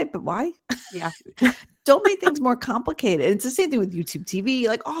get it, but why? Yeah. Don't make things more complicated. It's the same thing with YouTube TV,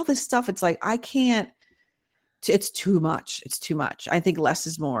 like all this stuff. It's like, I can't, it's too much. It's too much. I think less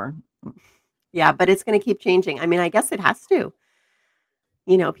is more. Yeah, but it's gonna keep changing. I mean, I guess it has to.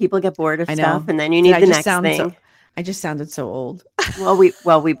 People get bored of I stuff know. and then you Did need I the just next sound so, thing. I just sounded so old. Well,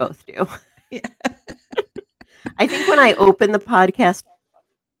 we both do. Yeah. I think when I opened the podcast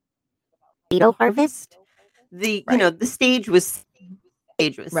Potato Harvest, Right. the stage was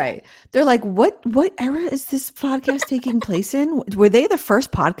set. Right. They're like, what era is this podcast taking place in? Were they the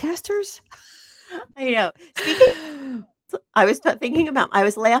first podcasters? I know. Speaking I was I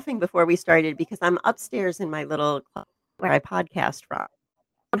was laughing before we started because I'm upstairs in my little club where I podcast from.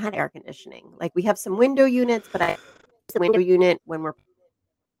 I don't have air conditioning. Like we have some window units, but I use the window unit when we're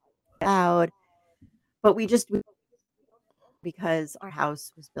out. But because our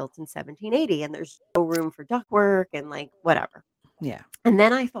house was built in 1780 and there's no room for ductwork and like whatever. Yeah. And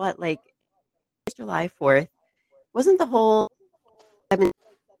then I thought like July 4th wasn't the whole it's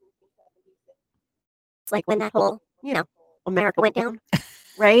like when that whole, America went down,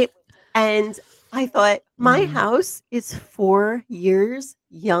 right? And I thought, my Mhm. house is 4 years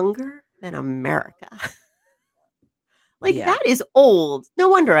younger than America. Like, Yeah. that is old. No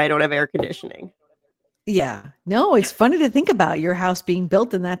wonder I don't have air conditioning. Yeah. No, it's funny to think about your house being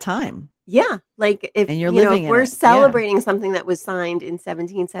built in that time. Yeah, like, if, and you're if living in we're it. Yeah. celebrating something that was signed in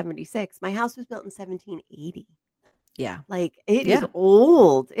 1776, my house was built in 1780. Yeah. Like, it is Yeah.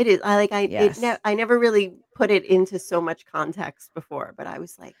 old. It is Yes. I never really put it into so much context before, but I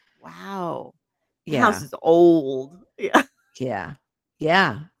was like, "Wow, my house Yeah. is old." Yeah. Yeah.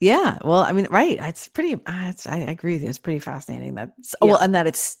 Yeah. Yeah. Well, I mean, right. It's pretty, I agree with you. It's pretty fascinating well, Yeah. and that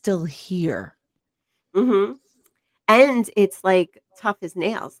it's still here. Mhm. And it's, like, tough as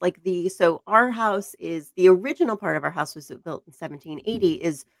nails. Like, our house is the original part of our house was built in 1780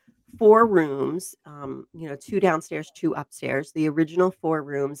 is 4 rooms, 2 downstairs, 2 upstairs, the original 4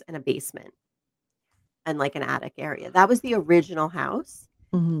 rooms and a basement and, like, an attic area. That was the original house.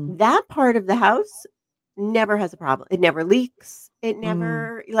 Hmm. That part of the house never has a problem. It never leaks. It Mm.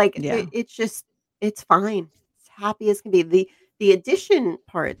 never like, Yeah. it's just it's fine. It's happy as can be. The addition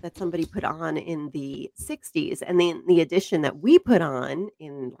part that somebody put on in the '60s and then the addition that we put on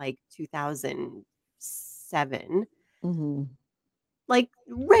in, like, 2007, Hmm. like,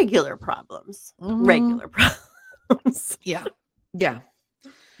 regular problems. Hmm. Regular problems. Yeah. Yeah.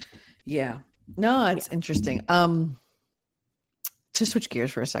 Yeah. No, Yeah. it's interesting. To switch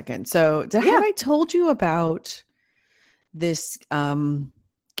gears for a second. So, have Yeah. I told you about this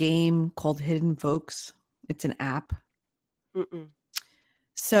game called Hidden Folks? It's an app. Mm-mm.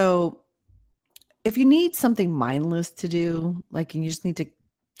 So, if you need something mindless to do, like you just need to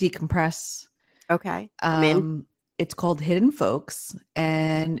decompress, Okay. I'm in. um, it's called Hidden Folks.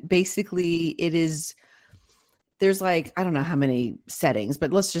 And basically, there's like, I don't know how many settings,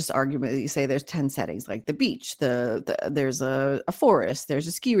 but let's just arguably say there's 10 settings, like the beach, there's a forest, there's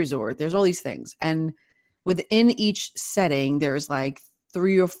a ski resort, there's all these things. And within each setting, there's like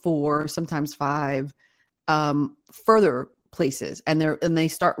 3 or 4, sometimes 5 further places. And they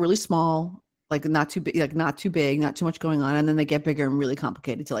start really small, like not too big, not too much going on. And then they get bigger and really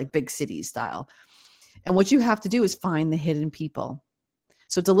complicated to like big cities style. And what you have to do is find the hidden people.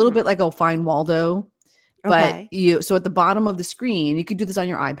 So it's a little bit Mm. like, oh, find Waldo, but Okay. so at the bottom of the screen, you could do this on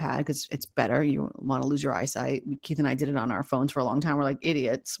your iPad because it's better. You don't want to lose your eyesight. Keith and I did it on our phones for a long time. We're like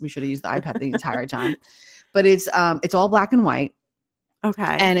idiots. We should have used the iPad the entire time. But it's all black and white. Okay.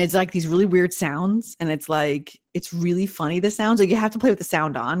 And it's like these really weird sounds. And it's like, it's really funny, the sounds. Like you have to play with the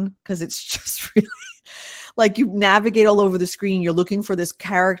sound on because it's just really like you navigate all over the screen. You're looking for this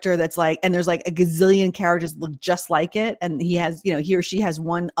character that's like, and there's like a gazillion characters look just like it. And he or she has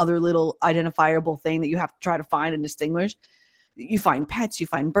one other little identifiable thing that you have to try to find and distinguish. You find pets, you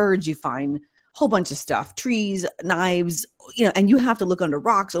find birds, you find a whole bunch of stuff, trees, knives, and you have to look under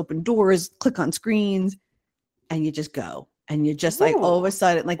rocks, open doors, click on screens, and you just go. And you're just like, all of a Ooh.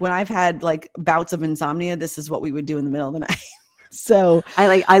 sudden, like when I've had like bouts of insomnia, this is what we would do in the middle of the night. So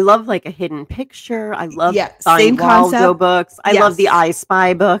I love, like, a hidden picture. I love yeah, Find same Waldo concept. books. I love the Yes. I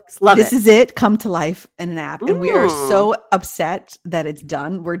Spy books. Love This it. is it come to life in an app. And we are Mm. so upset that it's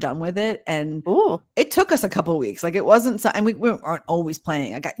done. We're done with it. And Ooh. it took us a couple of weeks. Like it wasn't, and we aren't always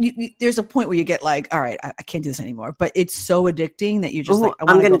playing. I got there's a point where you get like, all right, I can't do this anymore. But it's so addicting that you just Ooh, like, I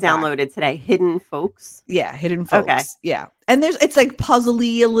I'm want to gonna go back. download it today. Hidden Folks. Yeah, Hidden Okay. Folks. Yeah. And it's like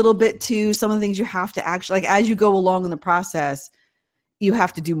puzzly a little bit too. Some of the things you have to actually, like as you go along in the process, you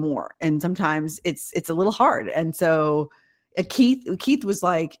have to do more. And sometimes it's a little hard. And so Keith was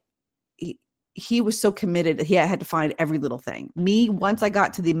like, he was so committed that he had to find every little thing. Me, once I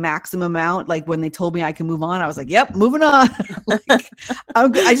got to the maximum amount, like when they told me I can move on, I was like, yep, moving on. Like,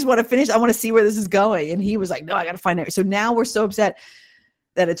 I just want to finish. I want to see where this is going. And he was like, no, I got to find it. So now we're so upset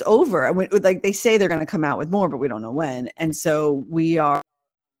that it's over. And like they say they're going to come out with more, but we don't know when. And so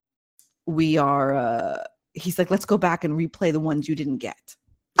he's like, let's go back and replay the ones you didn't get.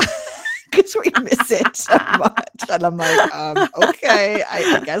 Because we miss it so much. And I'm like, okay,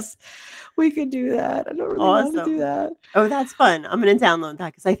 I guess we could do that. I don't really want to do Awesome. that. Oh, that's fun. I'm gonna download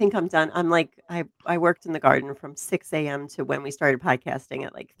that because I think I'm done. I'm like I worked in the garden from 6 a.m. to when we started podcasting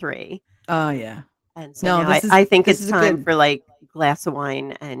at, like, 3. Oh yeah. And so No, now this is I think this it's is a time good for, like, glass of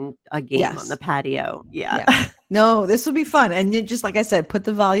wine and a game on the yes. patio. Yeah. Yeah. No, this will be fun. And you just like I said, put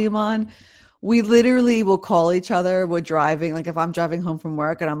the volume on. We literally will call each other. We're driving. Like if I'm driving home from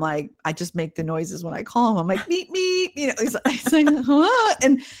work and I'm like, I just make the noises when I call him. I'm like, meet me. It's like, huh?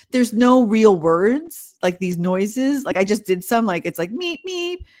 And there's no real words, like these noises. Like I just did some, like it's like meet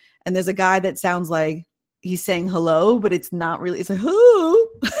me. And there's a guy that sounds like he's saying hello, but it's not really, it's like, who? Oh,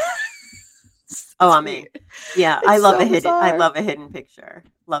 It's I'm in. weird. Yeah, I It's love so I bizarre. love a hidden picture.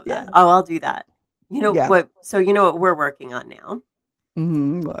 Love that. Yeah. Oh, I'll do that. Yeah. You know what we're working on now?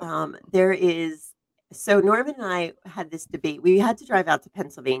 Mm-hmm. There is So Norman and I had this debate. We had to drive out to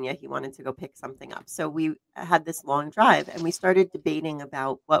Pennsylvania. He wanted to go pick something up. So we had this long drive and we started debating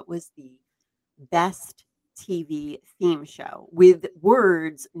about what was the best TV theme show with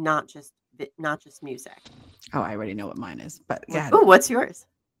words, not just music. Oh, I already know what mine is, but yeah, Oh, what's yours?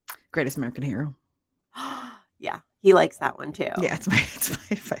 Greatest American Hero. Yeah, he likes that one too. Yeah, it's my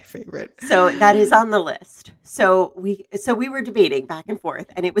favorite. So that is on the list. So we were debating back and forth,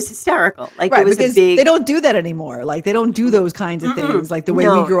 and it was hysterical. Like Right, it was because a big. they don't do that anymore. Like they don't do those kinds of things like the way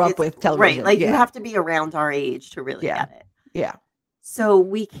we grew up with television. Right, like yeah. you have to be around our age to really get it. Yeah. So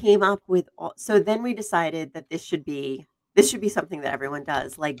we came up with so then we decided that this should be something that everyone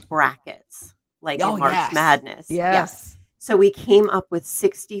does, like brackets, like in March Madness. Yes. So we came up with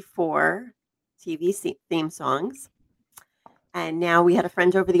 64 TV theme songs. And now we had a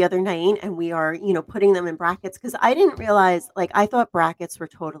friend over the other night and we are, putting them in brackets because I didn't realize, like, I thought brackets were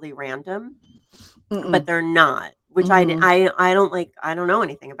totally random, but they're not, which I don't know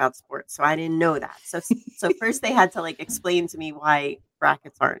anything about sports. So I didn't know that. So first they had to like explain to me why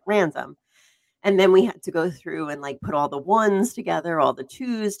brackets aren't random. And then we had to go through and like put all the ones together, all the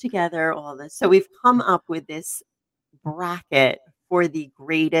twos together, all this. So we've come up with this bracket for the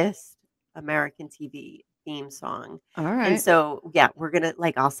greatest American TV theme song. All right. And so we're gonna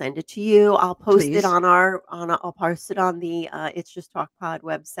I'll send it to you. I'll post it I'll post it on the It's Just Talk Pod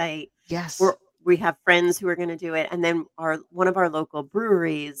website. Yes. We have friends who are gonna do it, and then one of our local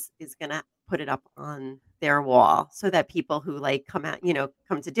breweries is gonna put it up on their wall so that people who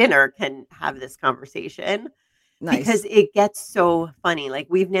come to dinner can have this conversation. Nice. Because it gets so funny. Like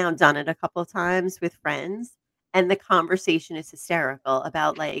we've now done it a couple of times with friends. And the conversation is hysterical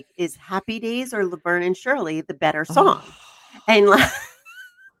about is Happy Days or Laverne and Shirley the better song? Oh.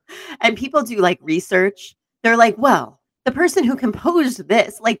 And people do research. They're like, well, the person who composed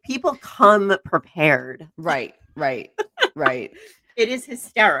this, people come prepared. Right. It is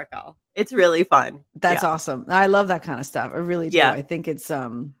hysterical. It's really fun. That's awesome. I love that kind of stuff. I really do. I think it's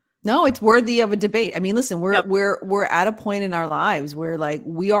no, it's worthy of a debate. I mean, listen, we're at a point in our lives where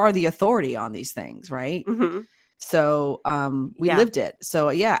we are the authority on these things, right? Mm-hmm. So we lived it. So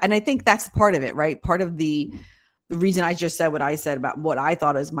and I think that's part of it, right? Part of the reason I just said what I said about what I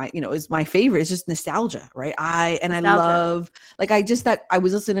thought is is my favorite is just nostalgia, right? I love I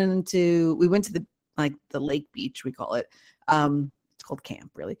was listening to, we went to the lake beach, we call it. It's called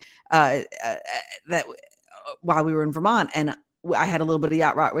camp, really. That while we were in Vermont, and I had a little bit of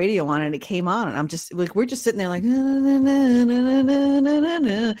Yacht Rock Radio on, and it came on, and I'm just we're just sitting there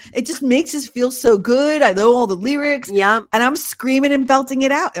it just makes us feel so good. I know all the lyrics, and I'm screaming and belting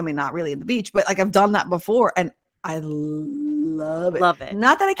it out. I mean, not really in the beach, but I've done that before, and I love it.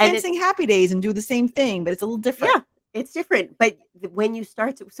 Not that I can't sing Happy Days and do the same thing, but it's a little different. Yeah, it's different. But when you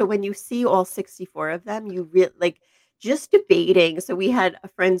when you see all 64 of them, you really just debating. So we had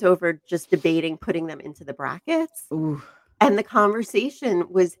friends over just debating putting them into the brackets. Ooh. And the conversation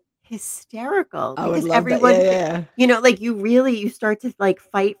was hysterical because everyone, you start to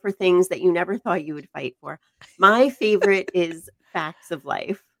fight for things that you never thought you would fight for. My favorite is Facts of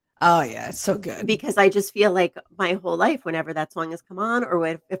Life. Oh yeah, it's so good. Because I just feel like my whole life, whenever that song has come on, or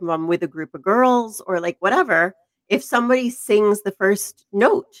if I'm with a group of girls or whatever, if somebody sings the first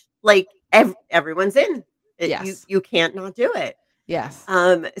note, everyone's in. You can't not do it. Yes.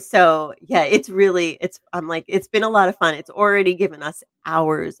 So it's really, it's been a lot of fun. It's already given us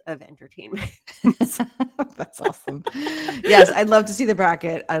hours of entertainment. That's awesome. Yes. I'd love to see the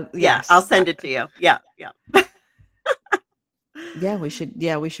bracket. Yes. I'll send it to you. Yeah. We should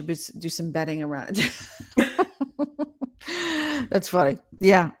do some betting around it. That's funny.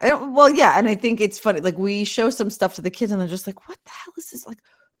 Yeah. And I think it's funny. We show some stuff to the kids and they're just like, what the hell is this?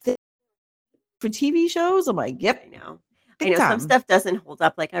 For TV shows? I'm like, yep. I know some stuff doesn't hold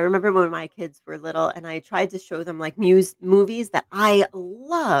up. I remember when my kids were little and I tried to show them movies that I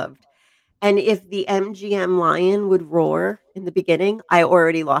loved. And if the MGM lion would roar in the beginning, I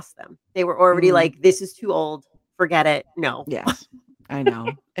already lost them. They were already this is too old. Forget it. No. Yes. I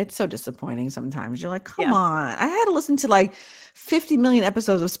know. It's so disappointing sometimes. You're like, come on. I had to listen to 50 million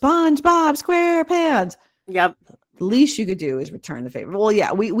episodes of SpongeBob SquarePants. Yep. The least you could do is return the favor. Well,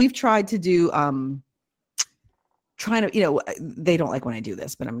 yeah, we've tried to do they don't like when I do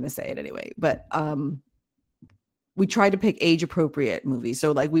this, but I'm going to say it anyway. But we tried to pick age appropriate movies.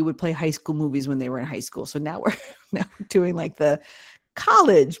 So we would play high school movies when they were in high school. So now we're doing the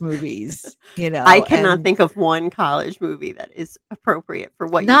college movies, I cannot think of one college movie that is appropriate for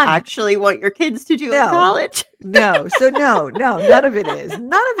what you actually want your kids to do in college. No. So no, none of it is.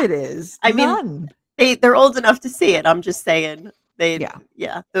 None of it is. I mean, they're old enough to see it. I'm just saying They Yeah.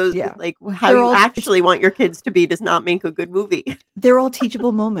 yeah, those Yeah. like how They're you all it's actually want your kids to be does not make a good movie. they're all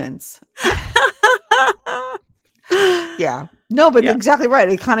teachable moments. Yeah. No, but Yeah. exactly right.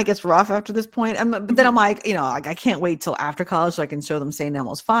 It kind of gets rough after this point. But then I'm Mhm. like, like I can't wait till after college so I can show them St.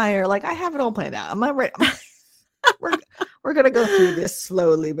 Elmo's Fire. Like I have it all planned out. I'm not ready. We're we're gonna go through this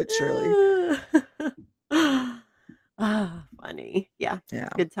slowly but surely. Ah, funny. Yeah. Yeah.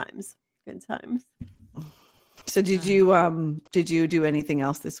 Good times. Good times. So Uh, did you do anything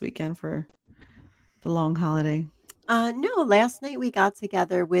else this weekend for the long holiday? no, last night we got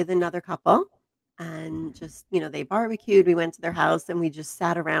together with another couple and just, they barbecued. We went to their house and we just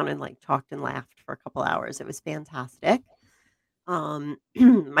sat around and like talked and laughed for a couple hours. It was fantastic.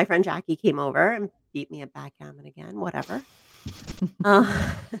 My friend Jackie came over and beat me at backgammon again, whatever. Uh,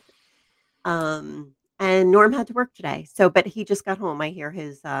 and Norm had to work today. So, but he just got home. I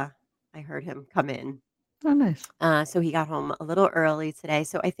heard him come in. Oh, nice. So he got home a little early today.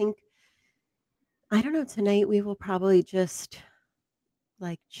 So I don't know, tonight we will probably just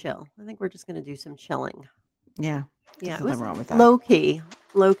like chill. I think we're just going to do some chilling. Yeah. Yeah, There's it nothing was wrong with that. low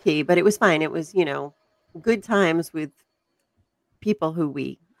key, but it was fine. It was, good times with people who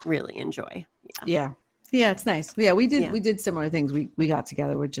we really enjoy. Yeah. Yeah. Yeah, it's nice. Yeah, Yeah. we did similar things. We got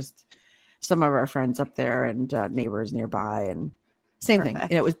together with just some of our friends up there and neighbors nearby and same thing.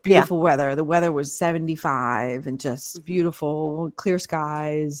 Perfect. It was Yeah. beautiful weather. The weather was 75 and just Mhm. beautiful, clear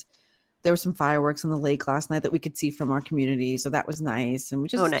skies. There were some fireworks on the lake last night that we could see from our community, so that was nice. And we Oh,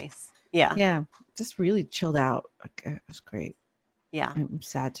 just nice. Yeah. yeah, just really chilled out. Like, it was great. Yeah. I'm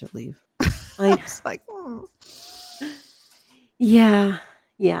sad to leave. I I was like, "Oh." Yeah.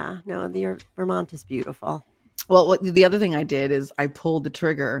 Yeah. No, the Vermont is beautiful. Well, the other thing I did is I pulled the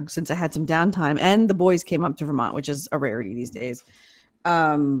trigger since I had some downtime and the boys came up to Vermont, which is a rarity these days.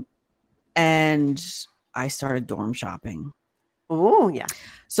 Um, and I started dorm shopping. Oh, yeah.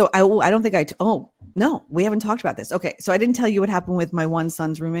 So I don't think oh, no, we haven't talked about this. Okay. So I didn't tell you what happened with my one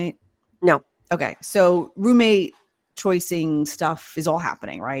son's roommate. No. Okay. So roommate choicing stuff is all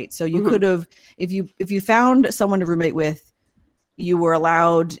happening, right? So you Mhm. could have, if you found someone to roommate with, you were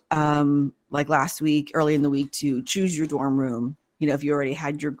allowed like last week, early in the week, to choose your dorm room, if you already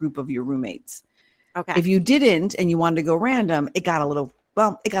had your group of your roommates. Okay. If you didn't and you wanted to go random, it got a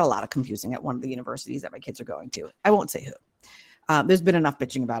lot of confusing at one of the universities that my kids are going to. I won't say who. There's been enough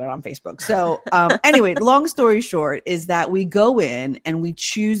bitching about it on Facebook. So anyway, long story short is that we go in and we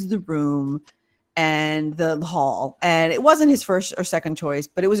choose the room and the hall. And it wasn't his first or second choice,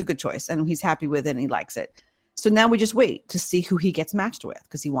 but it was a good choice. And he's happy with it and he likes it. So now we just wait to see who he gets matched with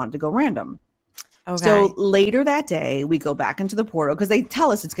because he wanted to go random. Okay. So later that day, we go back into the portal because they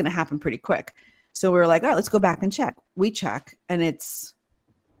tell us it's going to happen pretty quick. So we were like, all right, let's go back and check. We check and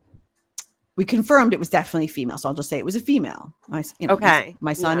we confirmed it was definitely female. So I'll just say it was a female. Okay.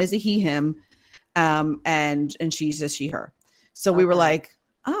 My son Yeah. is a he, him, and she's a she, her. So we were Okay. like,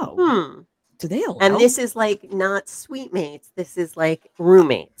 oh, do they allow? And this is like not suite mates. This is like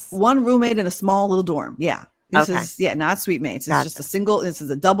roommates. One roommate in a small little dorm. Yeah. This Okay. is not suite mates. It's just Gotcha. this is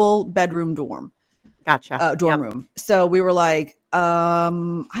a double bedroom dorm. Gotcha. Dorm Yep. room. So we were like, I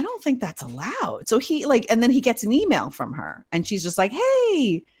don't think that's allowed. So and then he gets an email from her and she's just like,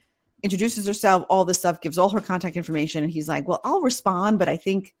 hey, introduces herself, all this stuff, gives all her contact information. And he's like, well, I'll respond, but I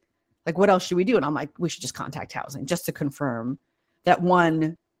think like, what else should we do? And I'm like, we should just contact housing just to confirm that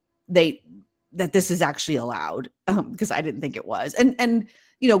that this is actually allowed. Because I didn't think it was. And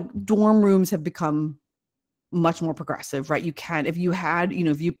dorm rooms have become much more progressive, right? You can, if you had,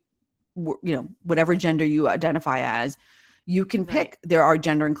 if you whatever gender you identify as, you can pick. Right. There are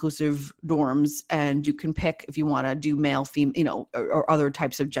gender inclusive dorms and you can pick if you want to do male, female, or other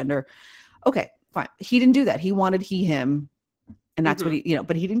types of gender. Okay, fine. He didn't do that. He wanted he, him. And that's what he,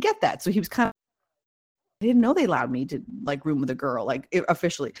 but he didn't get that. So he was I didn't know they allowed me to like room with a girl, like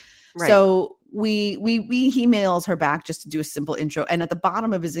officially. Right. So he emails her back just to do a simple intro. And at the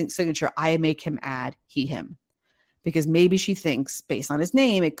bottom of his signature, I make him add he, him. Because maybe she thinks based on his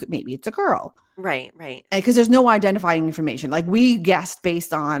name, maybe it's a girl. Right. Right. Because there's no identifying information. Like we guessed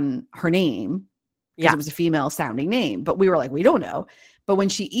based on her name because it was a female sounding name, but we were like, we don't know. But when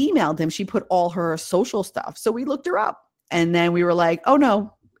she emailed him, she put all her social stuff. So we looked her up and then we were like, oh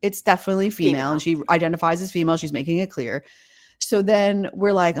no, it's definitely female. And she identifies as female. She's making it clear. So then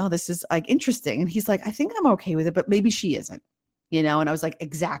we're like, oh, this is like interesting. And he's like, I think I'm okay with it, but maybe she isn't, And I was like,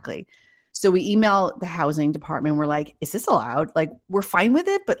 exactly. So we email the housing department. We're like, is this allowed? Like, we're fine with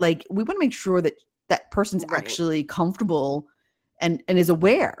it, but like, we want to make sure that that person's actually comfortable and is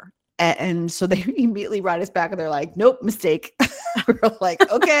aware. And so they immediately write us back and they're like, nope, mistake. We're like,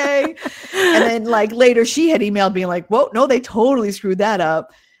 okay. And then like later she had emailed being like, whoa, no, they totally screwed that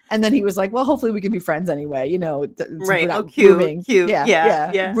up. And then he was like, well, hopefully we can be friends anyway. Since we're Right. Oh, not cute, rooming. cute. Yeah. Yeah,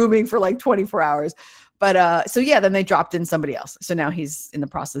 Yeah. yeah. Rooming for like 24 hours. But so yeah, then they dropped in somebody else. So now he's in the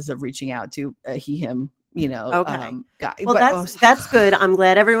process of reaching out to he, him, Okay. guy. Well, But that's good. I'm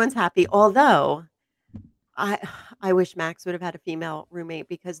glad everyone's happy. Although I I wish Max would have had a female roommate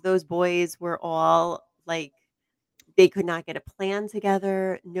because those boys were all like they could not get a plan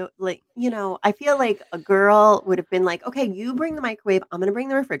together. No, like, I feel like a girl would have been like, okay, you bring the microwave, I'm gonna bring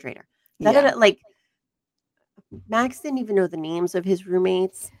the refrigerator. yeah. Like Max didn't even know the names of his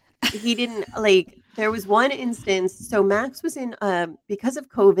roommates. He didn't like there was one instance. So Max was in because of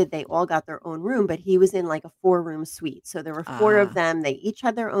COVID, they all got their own room, but he was in like a 4-room suite. So there were four of Ah. them. They each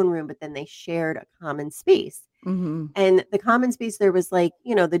had their own room, but then they shared a common space. Mm-hmm. And the common space there was like,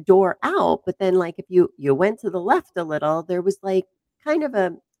 the door out, but then like if you went to the left a little, there was like kind of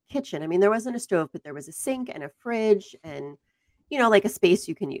a kitchen. I mean, there wasn't a stove, but there was a sink and a fridge and like a space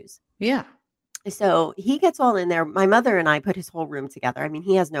you can use. Yeah. So he gets all in there. My mother and I put his whole room together. I mean,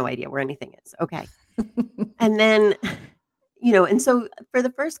 he has no idea where anything is. Okay. And then, and so for the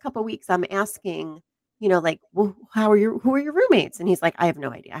first couple weeks, I'm asking, like, well, who are your roommates? And he's like, I have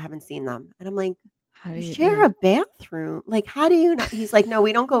no idea. I haven't seen them. And I'm like, How do you you share a bathroom. Like, how do you not? He's like, no,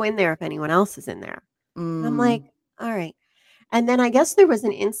 we don't go in there if anyone else is in there. And I'm like, all right. And then I guess there was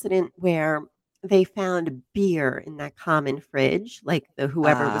an incident where they found beer in that common fridge, like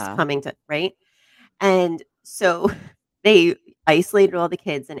whoever was coming to, right? And so they isolated all the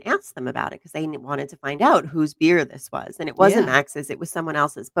kids and asked them about it because they wanted to find out whose beer this was. And it wasn't Yeah. Max's, it was someone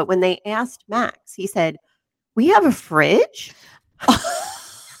else's. But when they asked Max, he said, we have a fridge?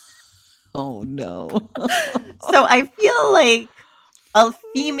 Oh no. So I feel like a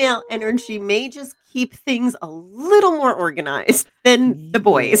female energy may just keep things a little more organized than the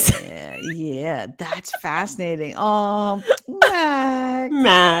boys. Yeah, that's fascinating. Oh,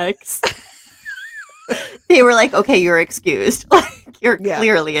 Max. They were like, okay, you're excused. Like, you're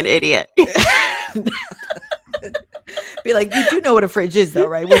clearly an idiot. Be like, you do know what a fridge is, though,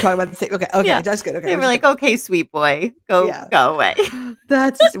 right? We're talking about the same. Okay, yeah. That's good. Okay, they were like, okay, sweet boy, go away.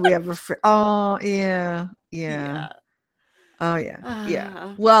 We have a fridge. Oh, yeah. Oh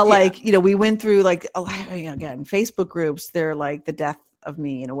yeah. Well, we went through like again, Facebook groups. They're like the death of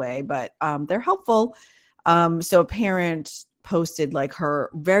me in a way, but they're helpful. So a parent posted like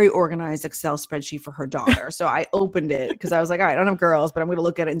her very organized Excel spreadsheet for her daughter. So I opened it because I was like, all right, I don't have girls, but I'm going to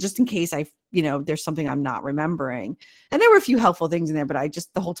look at it. And just in case there's something I'm not remembering. And there were a few helpful things in there, but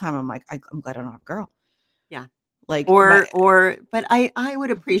the whole time I'm like, I'm glad I don't have a girl. Yeah. Like, but I would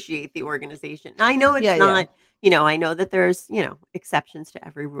appreciate the organization. I know it's not, I know that there's, exceptions to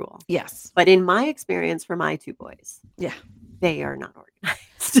every rule. Yes. But in my experience for my two boys, they are not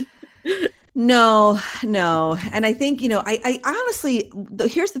organized. No. And I think, I honestly,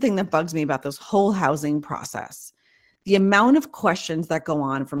 here's the thing that bugs me about this whole housing process. The amount of questions that go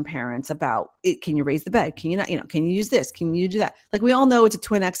on from parents about it. Can you raise the bed? Can you not, can you use this? Can you do that? Like we all know it's a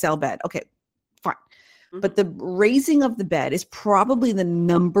twin XL bed. Okay, fine. Mm-hmm. But the raising of the bed is probably the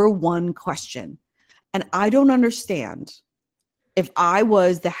number one question. And I don't understand. If I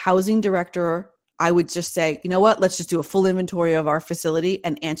was the housing director, I would just say, you know what? Let's just do a full inventory of our facility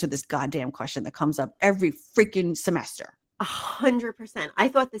and answer this goddamn question that comes up every freaking semester. 100%. I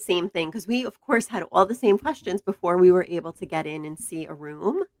thought the same thing because we, of course, had all the same questions before we were able to get in and see a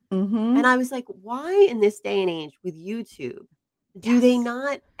room. Mm-hmm. And I was like, why in this day and age with YouTube do they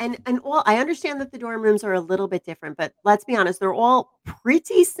not? And all I understand that the dorm rooms are a little bit different, but let's be honest, they're all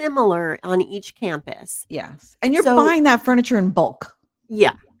pretty similar on each campus. Yes, and you're buying that furniture in bulk.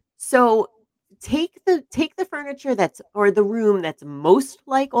 Yeah. So take the furniture or the room that's most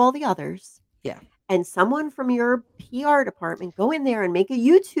like all the others. Yeah. And someone from your PR department go in there and make a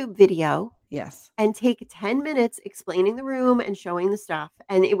YouTube video. Yes. And take 10 minutes explaining the room and showing the stuff,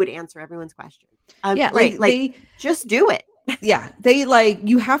 and it would answer everyone's question. They just do it. Yeah.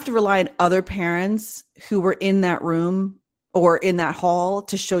 You have to rely on other parents who were in that room or in that hall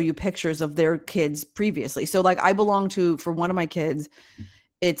to show you pictures of their kids previously. So I belong to, for one of my kids,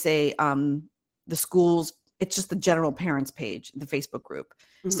 it's the school's, it's just the general parents page, the Facebook group.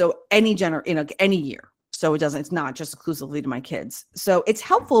 Mm-hmm. So any year. So it's not just exclusively to my kids. So it's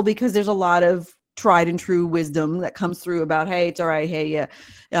helpful because there's a lot of tried and true wisdom that comes through about, hey, it's all right. Hey, yeah.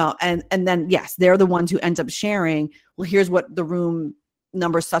 And then, yes, they're the ones who end up sharing, well, here's what the room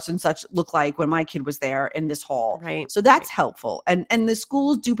number such and such looked like when my kid was there in this hall. Right. So that's helpful. And the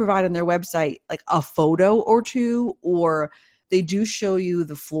schools do provide on their website, like a photo or two, or they do show you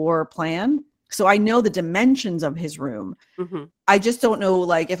the floor plan. So I know the dimensions of his room. Mm-hmm. I just don't know,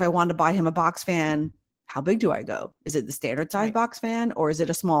 like, if I wanted to buy him a box fan, how big do I go? Is it the standard size Right. box fan or is it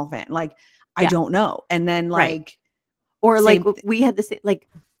a small fan? Like, I Yeah. don't know. And then Right. like, Or like same we had the same, like,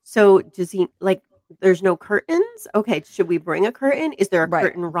 so does he like, there's no curtains? Okay, should we bring a curtain? Is there a right,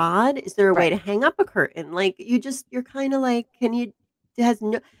 curtain rod? Is there a way right. to hang up a curtain? Like you're kind of like, can you it has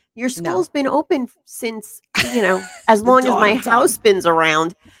no your No. school's been open since, as The long as dawn my of time. house spins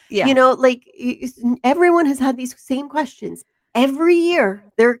around. Yeah. Like everyone has had these same questions every year.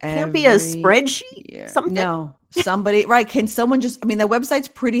 There can't be a Every spreadsheet, year. something. No. Somebody, right. Can someone just, I mean, the website's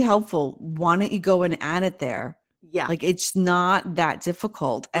pretty helpful. Why don't you go and add it there? Yeah. Like, it's not that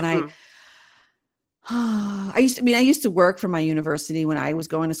difficult. And Mhm. I used to work for my university when I was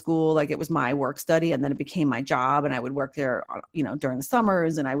going to school. Like, it was my work study, and then it became my job, and I would work there, during the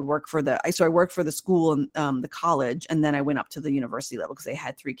summers, and I would work for I worked for the school and the college, and then I went up to the university level because they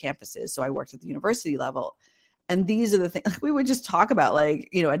had 3 campuses. So I worked at the university level. And these are the things we would just talk about, like,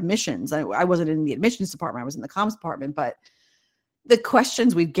 admissions. I wasn't in the admissions department. I was in the comms department, but the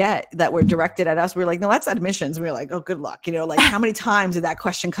questions we'd get that were directed at us, we were like, no, that's admissions. We were like, oh, good luck. Like, how many times did that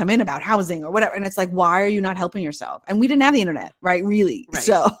question come in about housing or whatever? And it's like, why are you not helping yourself? And we didn't have the internet, right? Really. Right.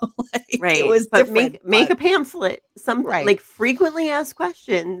 So it was But different. make a pamphlet, something Right. like frequently asked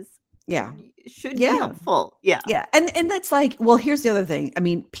questions. Yeah. Should be helpful. Yeah. Yeah. And that's like, well, here's the other thing. I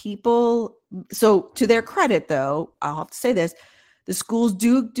mean, people, so to their credit, though, I'll have to say this, the schools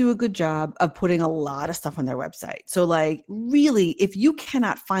do a good job of putting a lot of stuff on their website. So, like, really, if you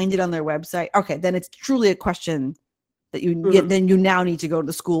cannot find it on their website, okay, then it's truly a question that then you now need to go to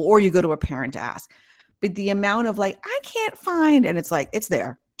the school or you go to a parent to ask. But the amount of, like, I can't find, and it's like, it's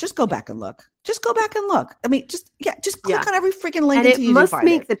there. Just go back and look. Just go back and look. I mean, just click on every freaking link and until it you must find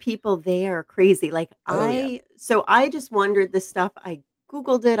make it. the people there crazy. Like so I just wondered this stuff. I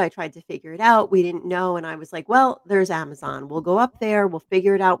Googled it. I tried to figure it out. We didn't know. And I was like, well, there's Amazon. We'll go up there. We'll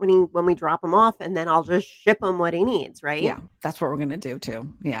figure it out when we drop him off. And then I'll just ship him what he needs. Right. Yeah. That's what we're going to do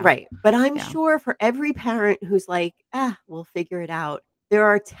too. Yeah. Right. But I'm sure for every parent who's like, we'll figure it out, there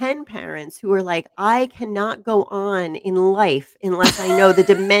are 10 parents who are like, I cannot go on in life unless I know the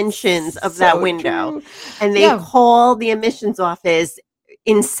dimensions of that window. True. And they call the admissions office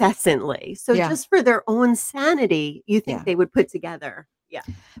incessantly. So just for their own sanity, you think they would put together. Yeah.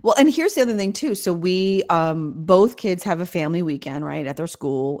 Well, and here's the other thing too. So we, both kids have a family weekend, right, at their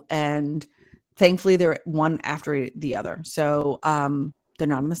school. And thankfully they're one after the other. So they're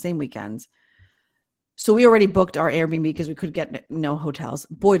not on the same weekends. So we already booked our Airbnb because we could get no hotels.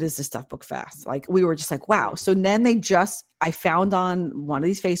 Boy, does this stuff book fast. Like, we were just like, wow. So then I found on one of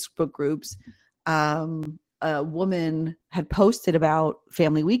these Facebook groups, a woman had posted about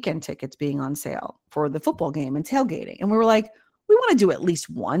family weekend tickets being on sale for the football game and tailgating. And we were like, we want to do at least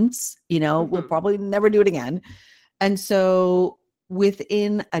once, we'll probably never do it again. And so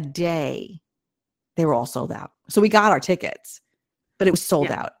within a day, they were all sold out. So we got our tickets, but it was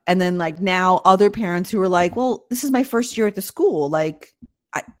sold out. And then, like, now other parents who were like, well, this is my first year at the school. Like,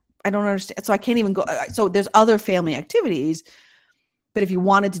 I don't understand. So I can't even go. So there's other family activities, but if you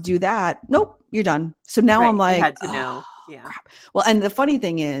wanted to do that, nope, you're done. So now I'm like, you had to know. Yeah. Crap. Well, and the funny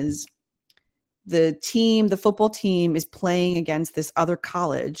thing is, the football team is playing against this other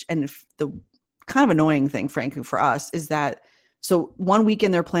college. And the kind of annoying thing, frankly, for us is that, so one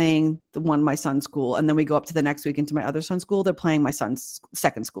weekend they're playing my son's school, and then we go up to the next weekend to my other son's school. They're playing my son's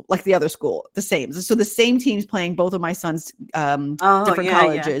second school, like the other school, the same. So the same team's playing both of my son's different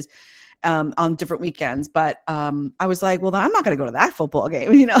colleges. On different weekends. But I was like, well, I'm not going to go to that football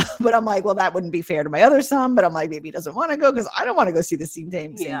game, but I'm like, well, that wouldn't be fair to my other son, but I'm like, maybe he doesn't want to go because I don't want to go see the same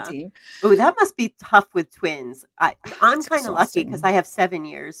team. Oh, that must be tough with twins. I'm kind of lucky because I have 7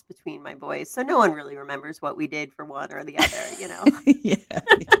 years between my boys. So no one really remembers what we did for one or the other, yeah,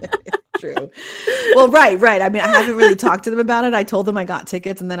 true. Well, right. I mean, I haven't really talked to them about it. I told them I got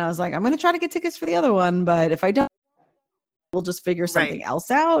tickets, and then I was like, I'm going to try to get tickets for the other one, but if I don't, we'll just figure something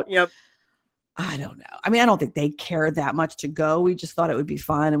else out. Yep. I don't know. I mean, I don't think they care that much to go. We just thought it would be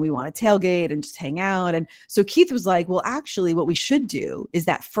fun, and we want to tailgate and just hang out. And so Keith was like, well, actually what we should do is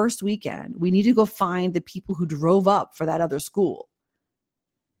that first weekend, we need to go find the people who drove up for that other school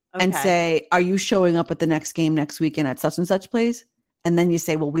and say, are you showing up at the next game next weekend at such and such place? And then you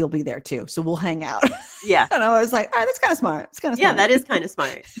say, well, we'll be there too. So we'll hang out. Yeah. And I was like, all right, that's kind of smart. It's kind of smart. Yeah, that is kind of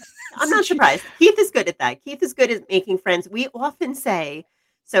smart. I'm not surprised. Keith is good at that. Keith is good at making friends. We often say,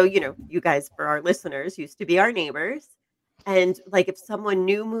 so, you guys, for our listeners, used to be our neighbors. And like, if someone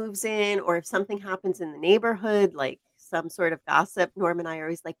new moves in or if something happens in the neighborhood, like some sort of gossip, Norm and I are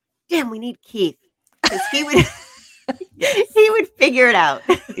always like, damn, we need Keith. Because he would Yes. He would figure it out.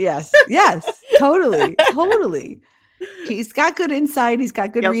 Yes. Yes. Totally. Totally. He's got good insight. He's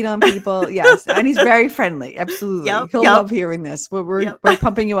got good Yep. read on people. Yes. And he's very friendly. Absolutely. Yep. He'll Yep. love hearing this. Yep. We're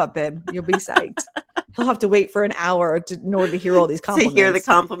pumping you up, babe. You'll be psyched. He'll have to wait for an hour in order to hear all these To compliments. hear the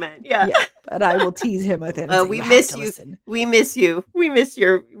compliment. Yeah. Yeah. But I will tease him with it. And say, We "You have miss to you. listen." We miss you. We miss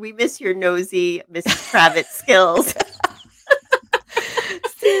your nosy Mrs. Kravitz skills.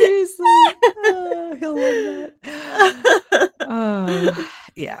 Seriously. Oh, he'll love that. Oh,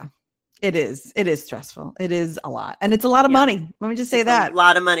 yeah. It is. It is stressful. It is a lot. And it's a lot of Yeah. money. Let me just say It's that. a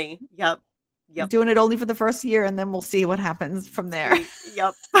lot of money. Yep. Yep. Doing it only for the first year, and then we'll see what happens from there.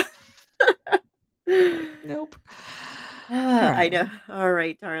 Yep. Nope. I know. All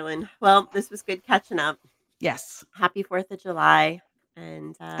right, darling. Well, this was good catching up. Yes. Happy 4th of July.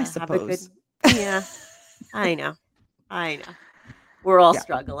 And I have a good. suppose. Yeah, I know. I know. We're all Yeah.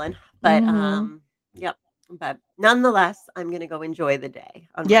 struggling. But Mhm. yep. But nonetheless, I'm gonna go enjoy the day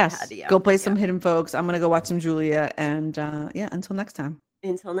on my Yes. patio. Go play some Hidden Folks. I'm gonna go watch some Julia. And yeah, until next time.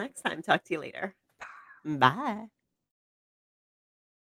 Until next time. Talk to you later. Bye.